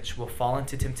rich will fall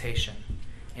into temptation,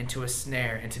 into a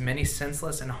snare, into many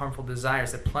senseless and harmful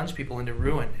desires that plunge people into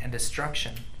ruin and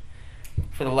destruction.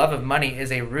 For the love of money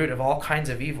is a root of all kinds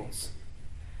of evils.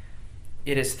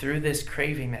 It is through this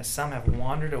craving that some have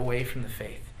wandered away from the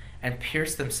faith and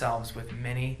pierced themselves with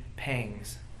many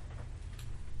pangs.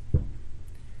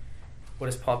 What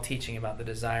is Paul teaching about the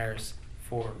desires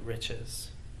for riches?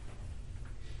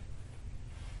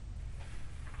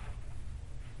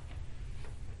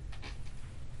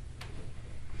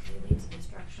 It leads to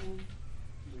destruction.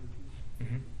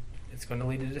 Mm-hmm. It's going to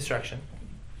lead to destruction.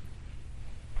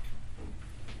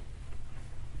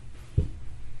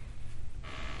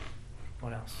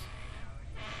 What else?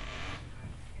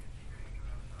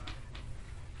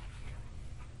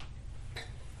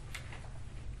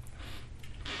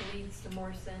 It leads to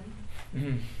more sin,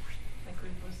 Mm-hmm. like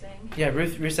Ruth was saying. Yeah,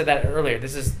 Ruth said that earlier.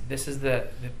 This is the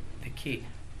key.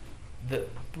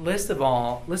 List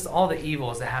all the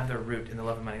evils that have their root in the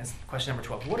love of money. That's question number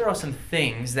 12. What are some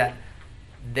things that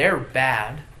they're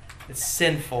bad, it's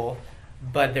sinful,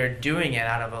 but they're doing it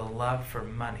out of a love for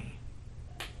money?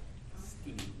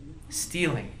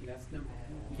 Stealing. That's number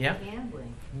one. Yeah.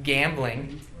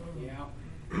 Gambling. Yeah.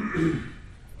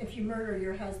 If you murder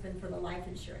your husband for the life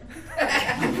insurance.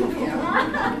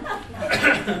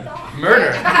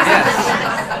 Murder.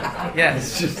 Yes. Yes.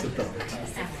 It's just a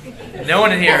thought. No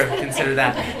one in here would consider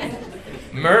that.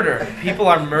 Murder. People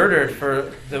are murdered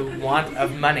for the want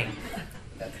of money.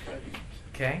 That's good.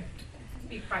 Okay?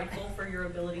 Be prideful for your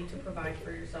ability to provide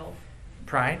for yourself.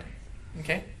 Pride.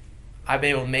 Okay? I've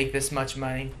been able to make this much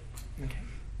money. Okay.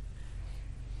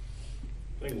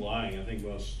 I think lying,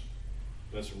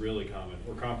 that's really common.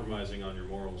 Or compromising on your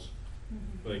morals.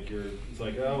 Like it's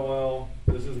like, oh, well,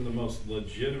 this isn't the most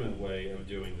legitimate way of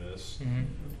doing this.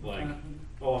 Mm-hmm. Like,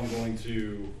 oh, I'm going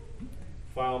to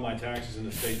file my taxes in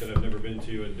a state that I've never been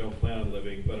to and don't plan on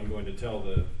living, but I'm going to tell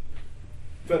the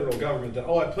federal government that,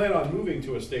 oh, I plan on moving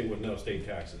to a state with no state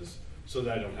taxes so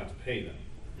that I don't have to pay them.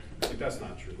 Like, that's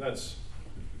not true. That's...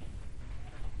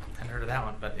 I hadn't heard of that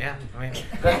one, but yeah. I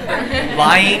mean,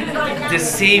 lying,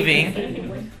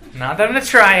 deceiving. Not that I'm going to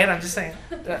try it, I'm just saying.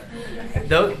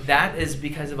 Though that is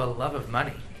because of a love of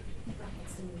money.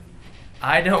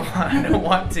 I don't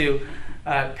want to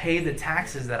pay the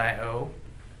taxes that I owe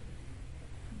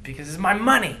because it's my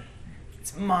money.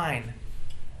 It's mine.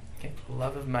 Okay,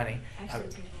 love of money. Actually,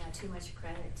 taking out too much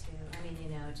credit too. I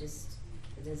mean, just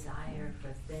the desire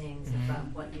for things Mm-hmm.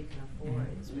 above what you can afford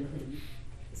is really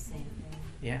the same thing.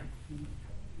 Yeah.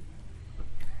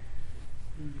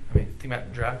 I mean, think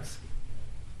about drugs.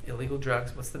 Illegal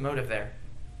drugs. What's the motive there?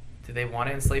 Do they want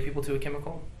to enslave people to a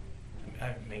chemical?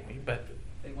 Maybe, but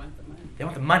They want the money. they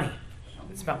want the money.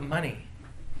 It's about money.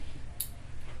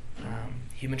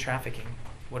 Human trafficking.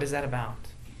 What is that about?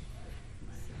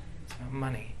 It's about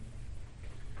money.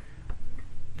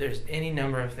 There's any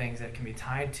number of things that can be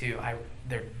tied to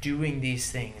they're doing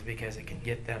these things because it can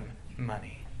get them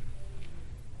money.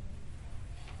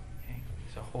 Okay?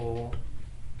 There's a whole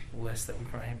list that we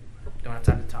probably don't have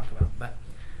time to talk about. But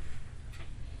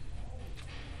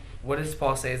what does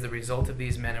Paul say is the result of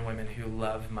these men and women who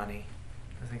love money?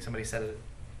 I think somebody said it.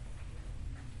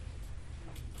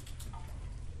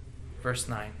 Verse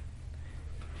 9.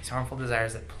 These harmful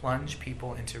desires that plunge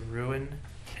people into ruin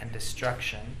and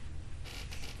destruction.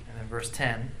 And then verse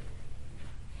 10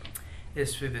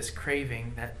 is through this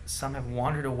craving that some have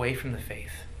wandered away from the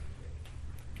faith.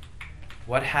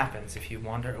 What happens if you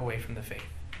wander away from the faith?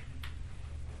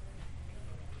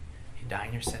 You die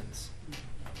in your sins.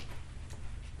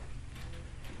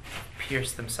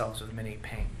 Pierce themselves with many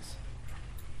pangs.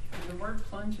 The word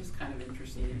plunge is kind of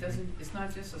interesting. It doesn't. It's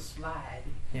not just a slide.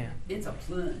 Yeah. It's a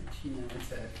plunge.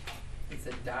 It's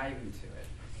a dive into it.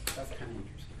 That's kind of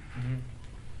interesting. Mm-hmm.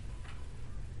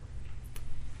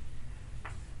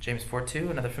 James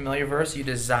 4:2, another familiar verse. You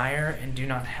desire and do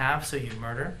not have, so you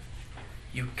murder.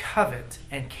 You covet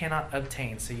and cannot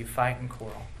obtain, so you fight and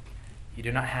quarrel. You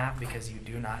do not have because you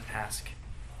do not ask.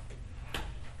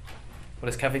 What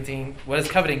does coveting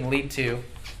lead to,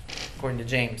 according to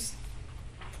James?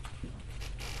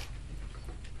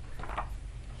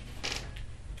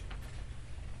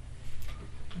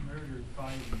 Murder,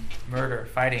 fighting. Murder,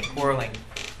 fighting, quarreling.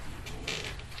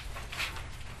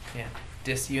 Yeah,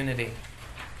 disunity.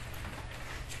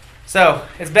 So,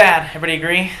 it's bad. Everybody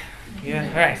agree? Yeah.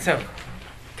 All right, so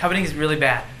coveting is really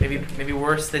bad. Maybe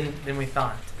worse than we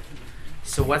thought.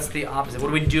 So what's the opposite? What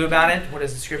do we do about it? What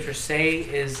does the scripture say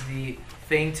is the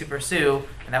thing to pursue?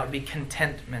 And that would be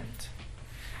contentment.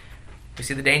 We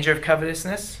see the danger of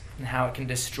covetousness and how it can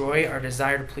destroy our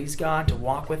desire to please God, to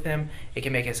walk with Him. It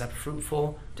can make us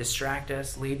unfruitful, distract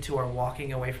us, lead to our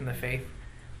walking away from the faith.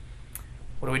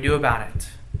 What do we do about it?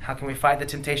 How can we fight the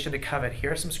temptation to covet?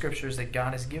 Here are some scriptures that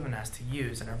God has given us to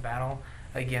use in our battle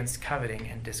against coveting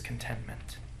and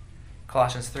discontentment.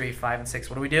 Colossians 3, 5, and 6.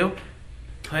 What do we do?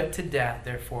 Put to death,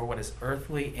 therefore, what is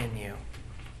earthly in you.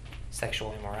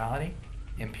 Sexual immorality,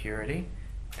 impurity,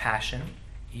 passion,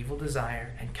 evil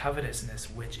desire, and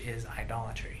covetousness, which is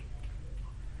idolatry.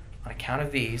 On account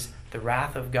of these, the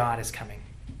wrath of God is coming.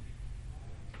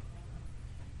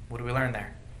 What do we learn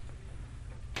there?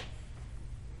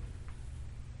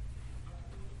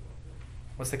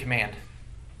 What's the command?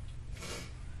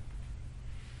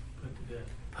 Put to death.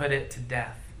 Put it to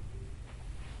death.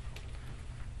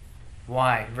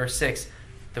 Why? Verse 6,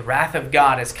 the wrath of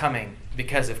God is coming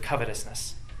because of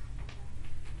covetousness.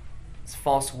 It's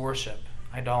false worship,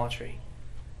 idolatry,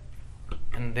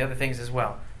 and the other things as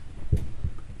well.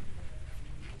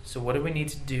 So what do we need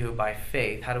to do by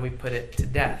faith? How do we put it to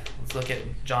death? Let's look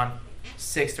at John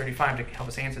 6:35 to help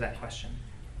us answer that question.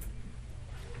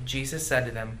 Jesus said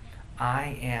to them,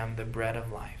 I am the bread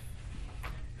of life.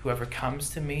 Whoever comes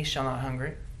to me shall not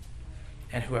hunger,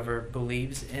 and whoever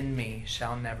believes in me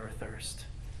shall never thirst.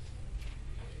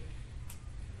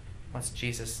 What's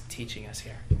Jesus teaching us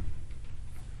here?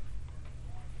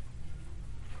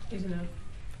 He's enough.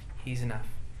 He's enough.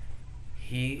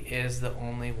 He is the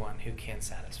only one who can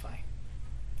satisfy.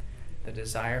 The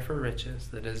desire for riches,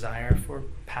 the desire for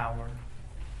power,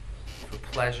 for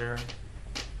pleasure.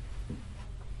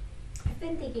 I've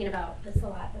been thinking about this a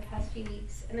lot the past few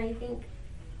weeks, and I think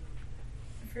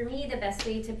for me the best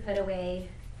way to put away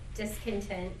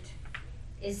discontent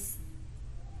is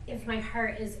if my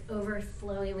heart is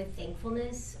overflowing with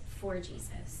thankfulness for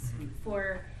Jesus,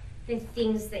 for the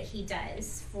things that He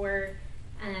does, for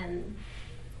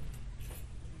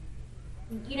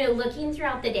looking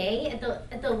throughout the day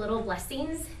at the little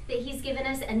blessings that He's given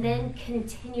us, and then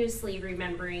continuously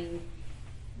remembering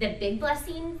the big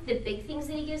blessing, the big things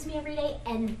that He gives me every day,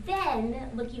 and then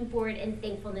looking forward in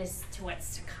thankfulness to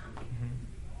what's to come.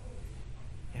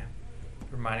 Yeah.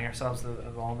 Reminding ourselves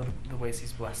of all the ways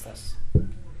He's blessed us.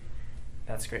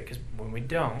 That's great, because when we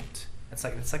don't, it's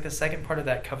like the second part of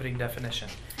that coveting definition.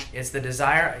 It's the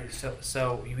desire.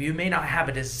 So you may not have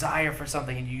a desire for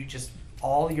something, and you just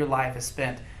all your life is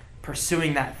spent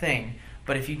pursuing that thing.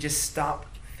 But if you just stop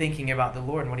thinking about the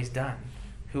Lord and what He's done,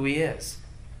 who He is,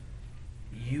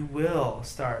 I will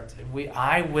start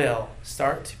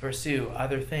to pursue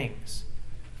other things.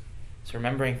 So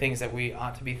remembering things that we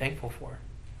ought to be thankful for.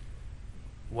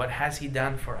 What has He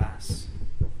done for us?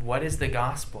 What is the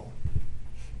gospel?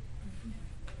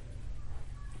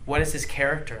 What is His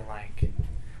character like?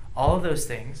 All of those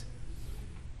things,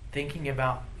 thinking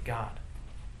about God,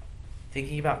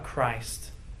 thinking about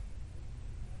Christ.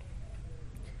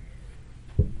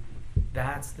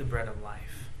 That's the bread of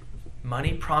life.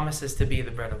 Money promises to be the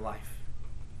bread of life.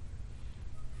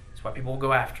 That's why people will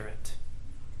go after it.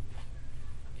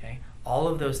 Okay? All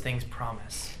of those things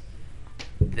promise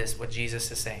this, what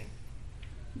Jesus is saying.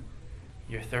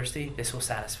 You're thirsty, this will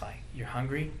satisfy. You're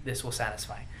hungry, this will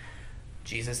satisfy.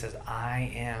 Jesus says,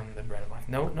 I am the bread of life.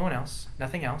 No one else,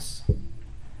 nothing else.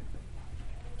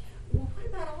 Well, what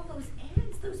about all those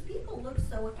ads? Those people look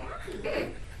so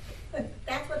happy.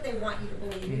 That's what they want you to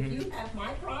believe. Mm-hmm. If you have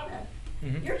my product,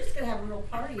 Mm-hmm. you're just going to have a real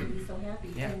party and be so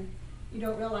happy. Yeah. And you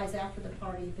don't realize after the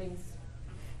party things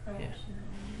crash. Yeah.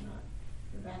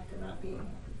 You're back to not being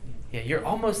happy. Yeah, you're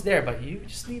almost there, but you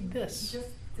just need this. Just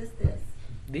this.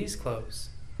 These clothes.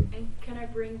 And can I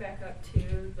bring back up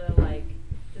too the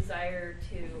desire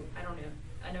to, I don't know,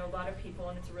 I know a lot of people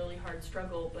and it's a really hard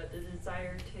struggle, but the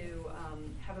desire to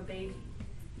have a baby,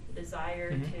 the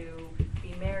desire Mm-hmm. to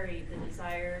be married, the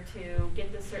desire to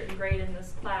get this certain grade in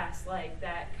this class, like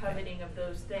that coveting of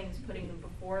those things, putting them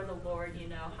before the Lord,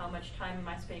 how much time am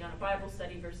I spending on a Bible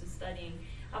study versus studying?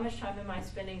 How much time am I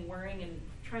spending worrying and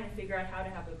trying to figure out how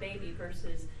to have a baby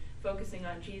versus focusing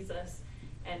on Jesus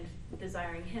and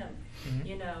desiring Him?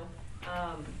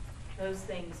 Mm-hmm. Those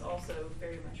things also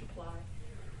very much apply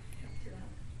to that.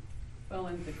 Well,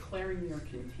 and declaring your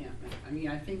contentment. I mean,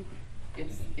 I think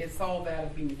it's all that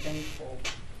of being thankful,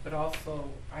 but also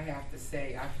I have to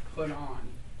say I've put on,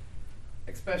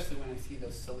 especially when I see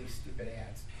those silly, stupid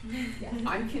ads. Yeah.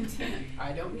 I'm content.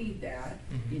 I don't need that,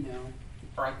 Mm-hmm.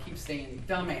 or I keep saying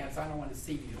dumbass, I don't want to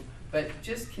see you, but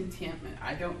just contentment.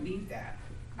 I don't need that.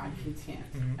 I'm content.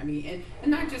 I mean, and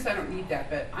not just I don't need that,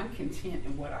 but I'm content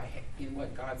in what in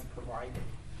what God's provided.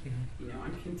 You know,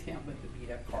 I'm content with the beat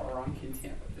up car, or I'm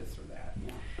content with this or that. You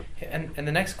know. And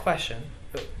the next question,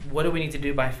 what do we need to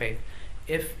do by faith?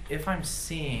 If I'm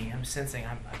sensing,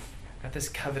 I've got this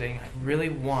coveting, I really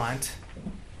want,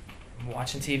 I'm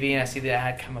watching TV and I see the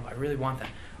ad come up, I really want that.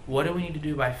 What do we need to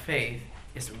do by faith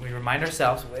is we remind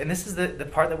ourselves, and this is the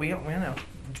part that we don't know.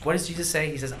 What does Jesus say?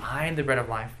 He says, I am the bread of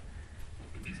life.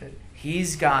 He said,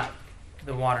 He's got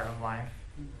the water of life.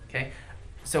 Okay?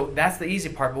 So that's the easy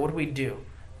part, but what do we do?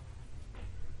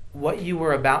 What you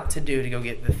were about to do to go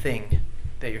get the thing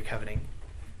that you're coveting,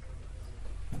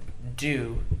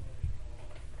 do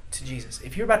to Jesus.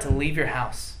 If you're about to leave your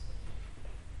house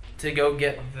to go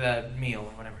get the meal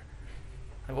or whatever,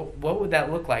 what would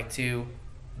that look like to,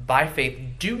 by faith,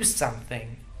 do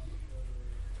something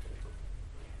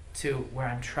to where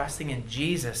I'm trusting in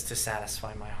Jesus to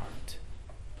satisfy my heart?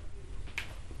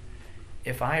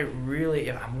 If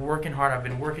I'm working hard, I've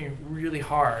been working really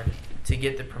hard to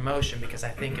get the promotion because I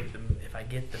think if I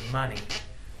get the money, it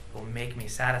will make me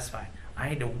satisfied. I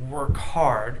need to work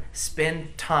hard,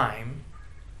 spend time,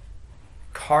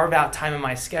 carve out time in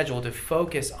my schedule to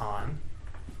focus on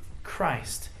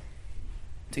Christ,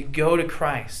 to go to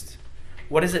Christ.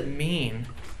 What does it mean?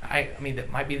 I mean,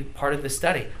 that might be part of the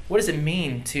study. What does it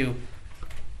mean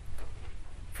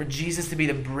for Jesus to be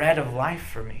the bread of life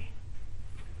for me?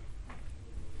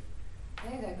 I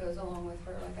think that goes along with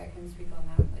her, like I can speak on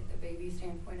that, like the baby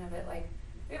standpoint of it. Like,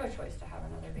 we have a choice to have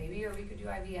another baby, or we could do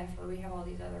IVF, or we have all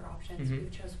these other options. Mm-hmm. We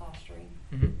chose fostering.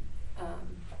 Mm-hmm.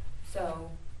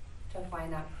 So to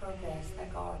find that purpose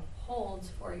that God holds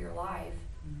for your life,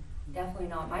 definitely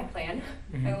not my plan.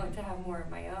 Mm-hmm. I want to have more of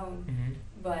my own, Mm-hmm.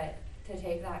 but to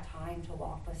take that time to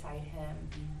walk beside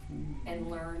Him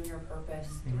and learn your purpose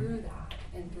through that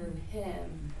and through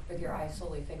Him, with your eyes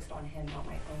solely fixed on Him, not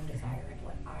my own desire and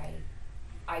what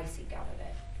I seek out of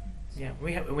it. Yeah,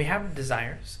 we have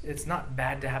desires. It's not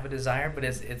bad to have a desire, but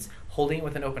it's holding it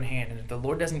with an open hand. And if the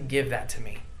Lord doesn't give that to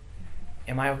me,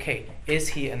 am I okay? Is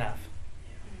He enough?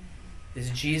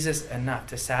 Is Jesus enough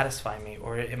to satisfy me?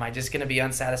 Or am I just going to be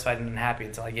unsatisfied and unhappy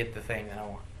until I get the thing that I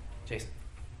want? Jason?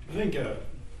 I think,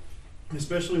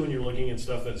 especially when you're looking at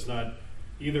stuff that's not,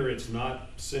 either it's not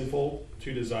sinful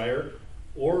to desire,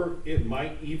 or it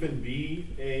might even be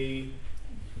a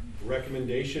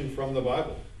recommendation from the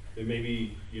Bible. It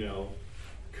maybe,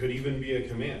 could even be a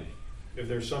command. If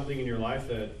there's something in your life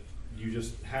that you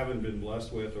just haven't been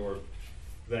blessed with, or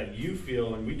that you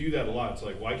feel, and we do that a lot, it's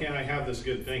like, why can't I have this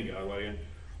good thing, God?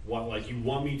 Like, you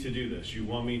want me to do this, you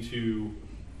want me to,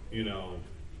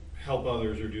 help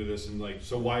others or do this, and like,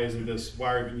 so why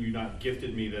have you not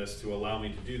gifted me this to allow me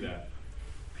to do that?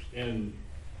 And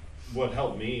what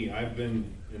helped me, I've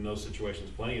been in those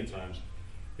situations plenty of times,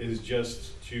 is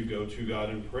just to go to God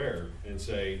in prayer and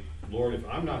say, Lord, if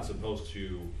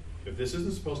this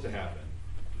isn't supposed to happen,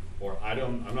 or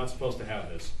I'm not supposed to have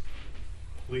this,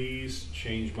 please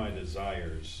change my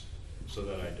desires so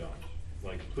that I don't.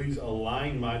 Like, please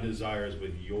align my desires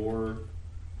with your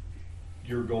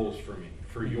goals for me,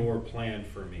 for your plan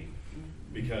for me.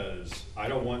 Because I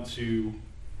don't want to,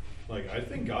 I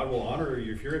think God will honor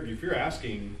you if you're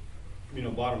asking,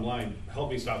 bottom line, help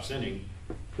me stop sinning.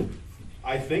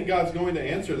 I think God's going to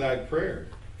answer that prayer.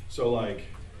 So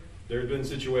there have been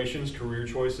situations, career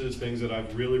choices, things that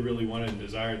I've really, really wanted and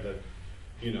desired that,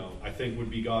 I think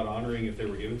would be God honoring if they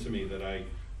were given to me, that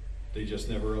they just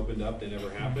never opened up, they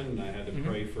never happened, and I had to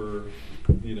pray for,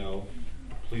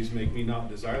 please make me not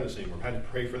desire the same, or I had to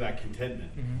pray for that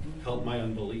contentment, help my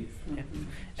unbelief. Yeah.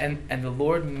 And the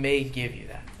Lord may give you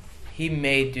that. He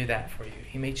may do that for you.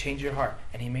 He may change your heart,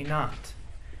 and He may not.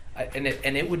 And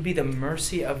it would be the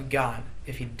mercy of God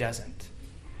if He doesn't,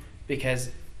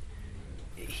 because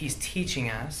He's teaching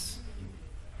us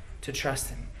to trust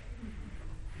Him.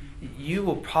 You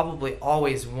will probably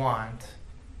always want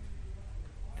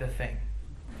the thing.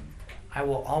 I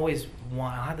will always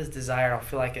want, I'll have this desire, I'll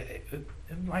feel like it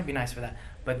might be nice for that,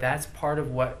 but that's part of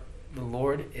what the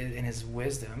Lord in His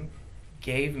wisdom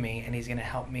gave me, and He's going to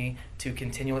help me to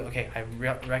continually, I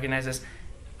recognize this,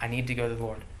 I need to go to the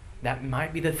Lord. That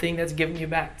might be the thing that's getting you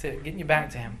back to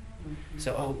Him.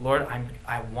 So, Lord,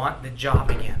 I want the job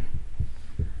again.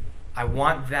 I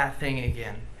want that thing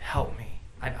again. Help me.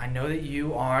 I know that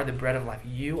You are the bread of life.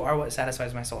 You are what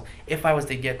satisfies my soul. If I was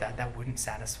to get that wouldn't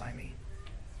satisfy me.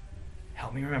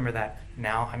 Help me remember that.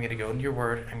 Now I'm going to go into Your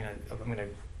word. I'm going to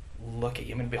look at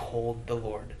You. I'm going to behold the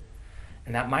Lord.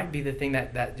 And that might be the thing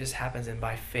that just happens. And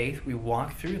by faith, we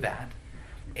walk through that.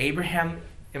 Abraham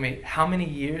I mean, how many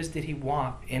years did he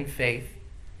walk in faith?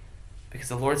 Because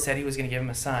the Lord said he was going to give him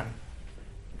a son.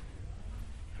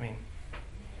 I mean,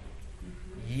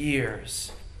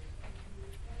 years.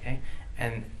 Okay?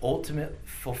 And ultimate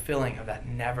fulfilling of that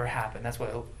never happened. That's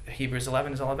what Hebrews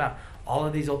 11 is all about. All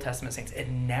of these Old Testament saints, it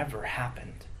never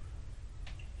happened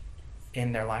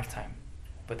in their lifetime.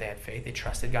 But they had faith. They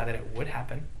trusted God that it would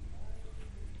happen.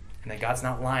 And that God's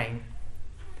not lying.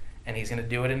 And he's going to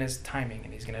do it in his timing.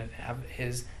 And he's going to have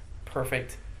his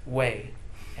perfect way.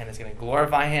 And it's going to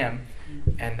glorify him.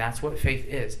 And that's what faith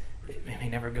is. It may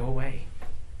never go away.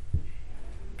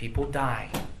 People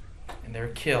die. And they're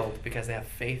killed because they have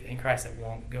faith in Christ that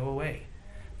won't go away.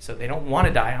 So they don't want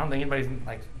to die. I don't think anybody's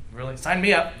like, really, sign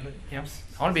me up. You know,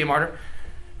 I want to be a martyr.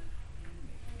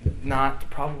 Not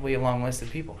probably a long list of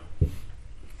people.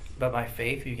 But by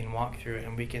faith, you can walk through it,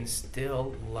 and we can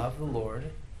still love the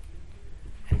Lord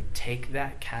and take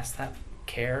that, cast that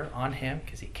care on him,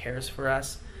 because he cares for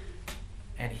us,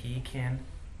 and he can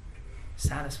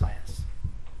satisfy us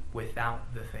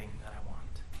without the thing that I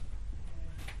want.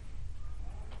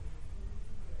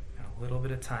 And a little bit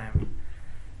of time.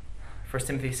 1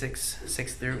 Timothy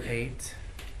 6 through 8.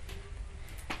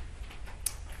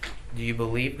 Do you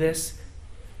believe this?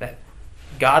 That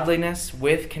godliness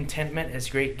with contentment is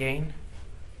great gain?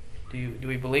 Do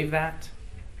we believe that?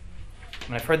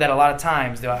 And I've heard that a lot of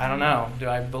times. I don't know. Do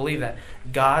I believe that?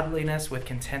 Godliness with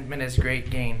contentment is great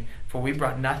gain. For we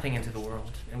brought nothing into the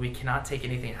world, and we cannot take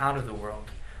anything out of the world.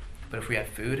 But if we have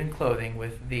food and clothing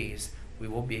with these, we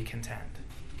will be content.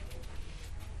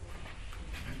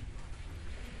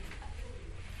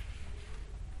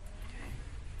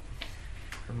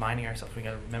 Reminding ourselves, we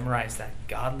got to memorize that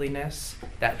godliness,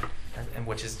 and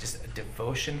which is just a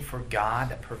devotion for God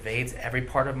that pervades every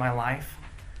part of my life.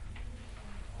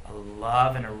 A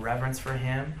love and a reverence for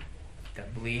him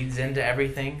that bleeds into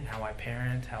everything. How I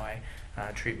parent, how I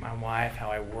treat my wife, how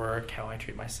I work, how I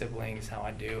treat my siblings, how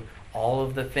I do all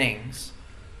of the things.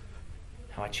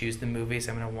 How I choose the movies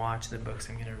I'm going to watch, the books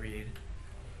I'm going to read.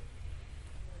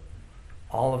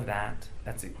 All of that,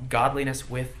 that's godliness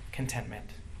with contentment.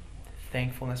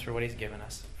 Thankfulness for what he's given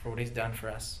us, for what he's done for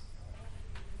us.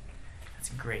 That's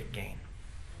great gain.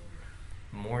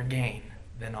 More gain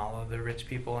than all of the rich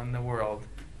people in the world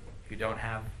who don't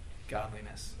have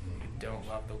godliness, who don't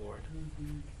love the Lord.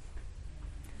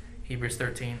 Hebrews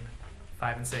 13,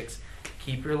 5 and 6.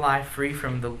 Keep your life free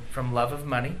from love of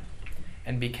money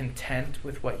and be content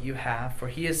with what you have. For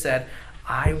he has said,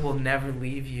 I will never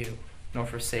leave you nor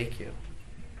forsake you.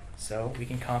 So we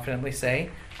can confidently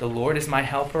say, the Lord is my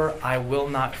helper, I will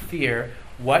not fear.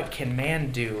 What can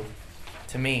man do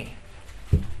to me?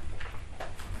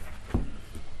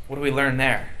 What do we learn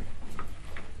there?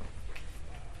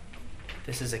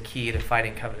 This is a key to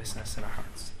fighting covetousness in our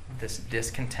hearts. This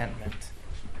discontentment.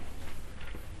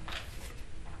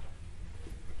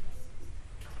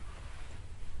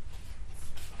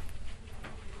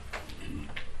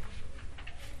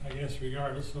 I guess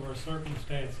regardless of our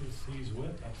circumstances, he's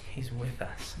with us. He's with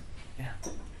us. Yeah.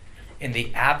 In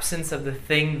the absence of the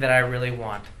thing that I really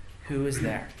want, who is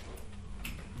there?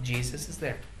 Jesus is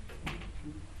there.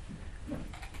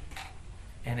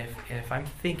 And if I'm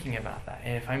thinking about that,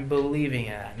 and if I'm believing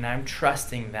in that, and I'm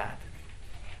trusting that,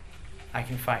 I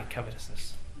can fight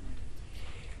covetousness.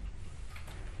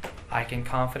 I can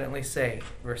confidently say,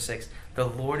 verse 6, the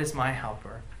Lord is my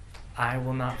helper. I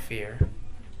will not fear.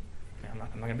 I'm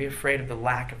not going to be afraid of the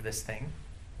lack of this thing,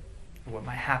 or what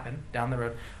might happen down the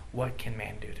road. What can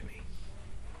man do to me?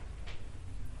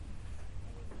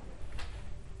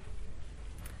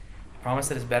 The promise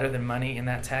that is better than money in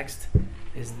that text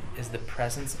is the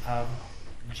presence of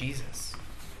Jesus.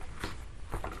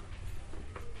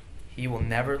 He will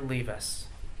never leave us.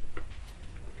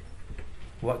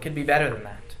 What could be better than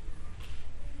that?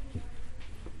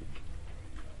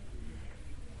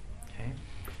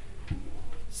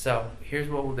 So here's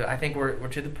what we'll do. I think we're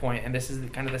to the point, and this is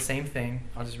kind of the same thing.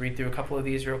 I'll just read through a couple of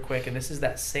these real quick, and this is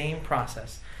that same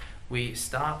process. We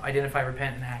stop, identify,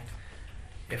 repent, and act.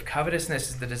 If covetousness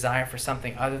is the desire for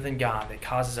something other than God that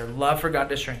causes our love for God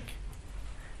to shrink,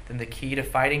 then the key to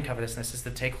fighting covetousness is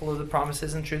to take hold of the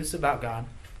promises and truths about God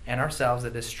and ourselves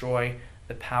that destroy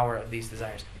the power of these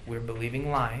desires. We're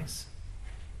believing lies.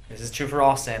 This is true for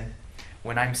all sin.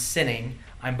 When I'm sinning,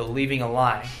 I'm believing a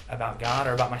lie about God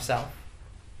or about myself.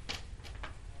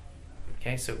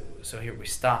 Okay, so here we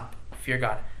stop. Fear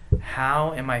God.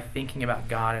 How am I thinking about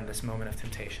God in this moment of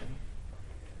temptation?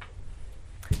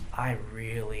 I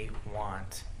really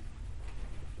want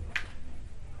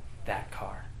that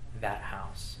car, that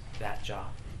house, that job,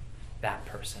 that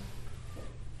person.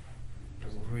 I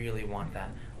really want that.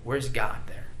 Where's God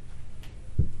there?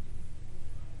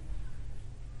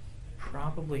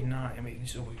 Probably not. I mean,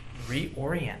 so we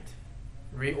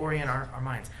reorient our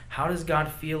minds. How does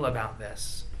God feel about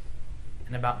this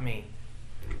and about me?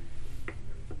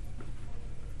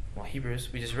 Well,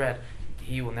 Hebrews, we just read,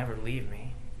 He will never leave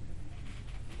me.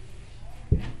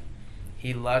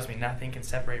 He loves me. Nothing can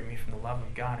separate me from the love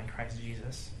of God in Christ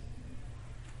Jesus.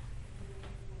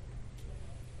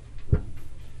 And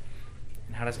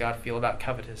how does God feel about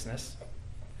covetousness?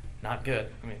 Not good.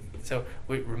 I mean, so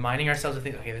we're reminding ourselves of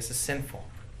things. Okay, this is sinful.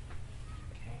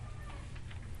 Okay.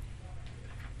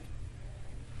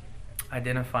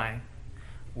 Identify,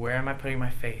 where am I putting my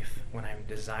faith when I'm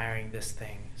desiring this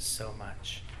thing so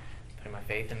much? Putting my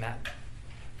faith in that,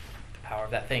 the power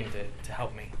of that thing to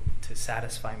help me, to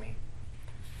satisfy me.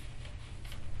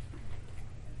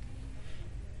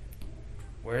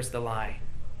 Where's the lie?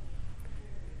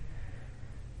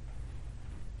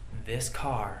 This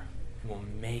car will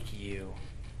make you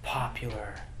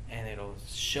popular, and it'll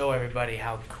show everybody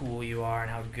how cool you are and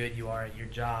how good you are at your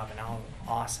job and how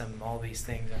awesome all these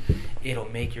things are. It'll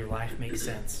make your life make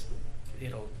sense.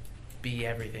 It'll be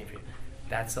everything for you.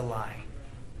 That's a lie.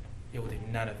 It will do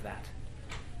none of that.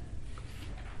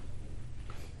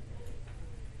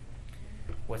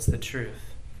 What's the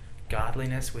truth?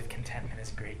 Godliness with contentment is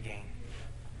great gain.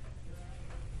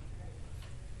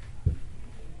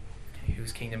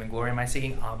 Whose kingdom and glory am I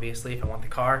seeking? Obviously, if I want the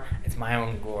car, it's my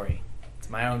own glory. It's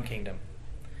my own kingdom.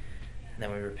 And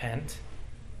then we repent,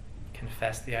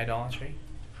 confess the idolatry.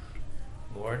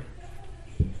 Lord,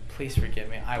 please forgive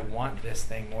me. I want this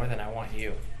thing more than I want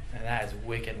you. And that is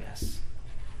wickedness.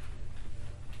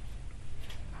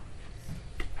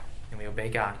 And we obey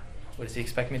God. What does He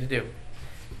expect me to do?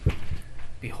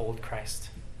 Behold Christ.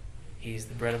 He's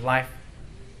the bread of life.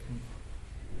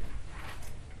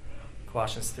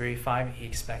 Colossians 3:5, He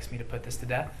expects me to put this to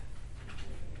death.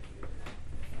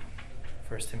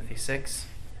 1 Timothy 6,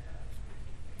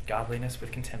 godliness with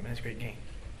contentment is great gain.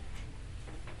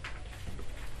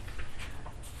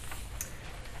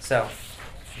 So,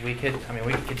 we could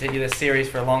continue this series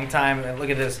for a long time and look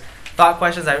at this thought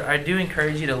questions. I do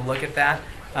encourage you to look at that.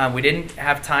 We didn't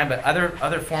have time, but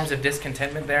other forms of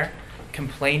discontentment there: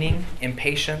 complaining,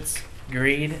 impatience,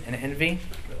 greed, and envy.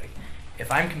 If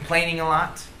I'm complaining a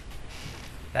lot,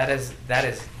 that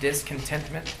is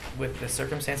discontentment with the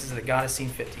circumstances that God has seen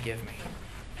fit to give me.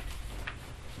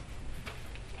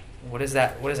 What does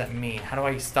that mean? How do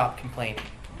I stop complaining?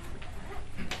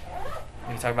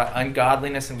 We talk about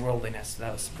ungodliness and worldliness.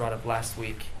 That was brought up last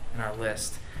week in our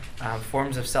list.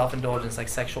 Forms of self-indulgence like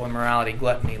sexual immorality,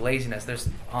 gluttony, laziness. There's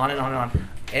on and on and on.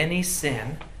 Any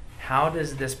sin, how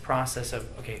does this process of,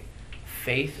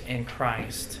 faith in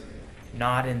Christ,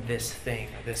 not in this thing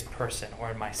or this person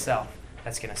or in myself,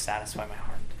 that's going to satisfy my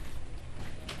heart.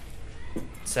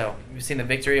 So, we've seen the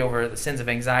victory over the sins of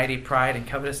anxiety, pride, and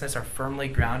covetousness are firmly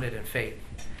grounded in faith.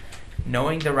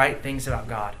 Knowing the right things about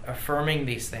God, affirming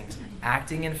these things,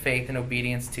 acting in faith and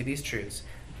obedience to these truths.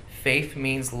 Faith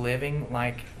means living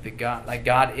like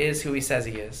God is who He says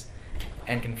He is,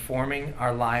 and conforming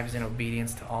our lives in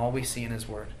obedience to all we see in His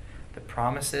Word. The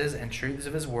promises and truths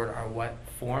of His Word are what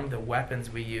form the weapons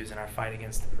we use in our fight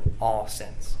against all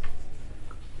sins.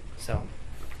 So,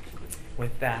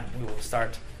 with that, we will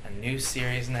start a new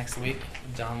series next week.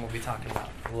 John will be talking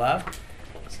about love.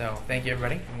 So, thank you,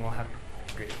 everybody, and we'll have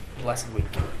a great, blessed week.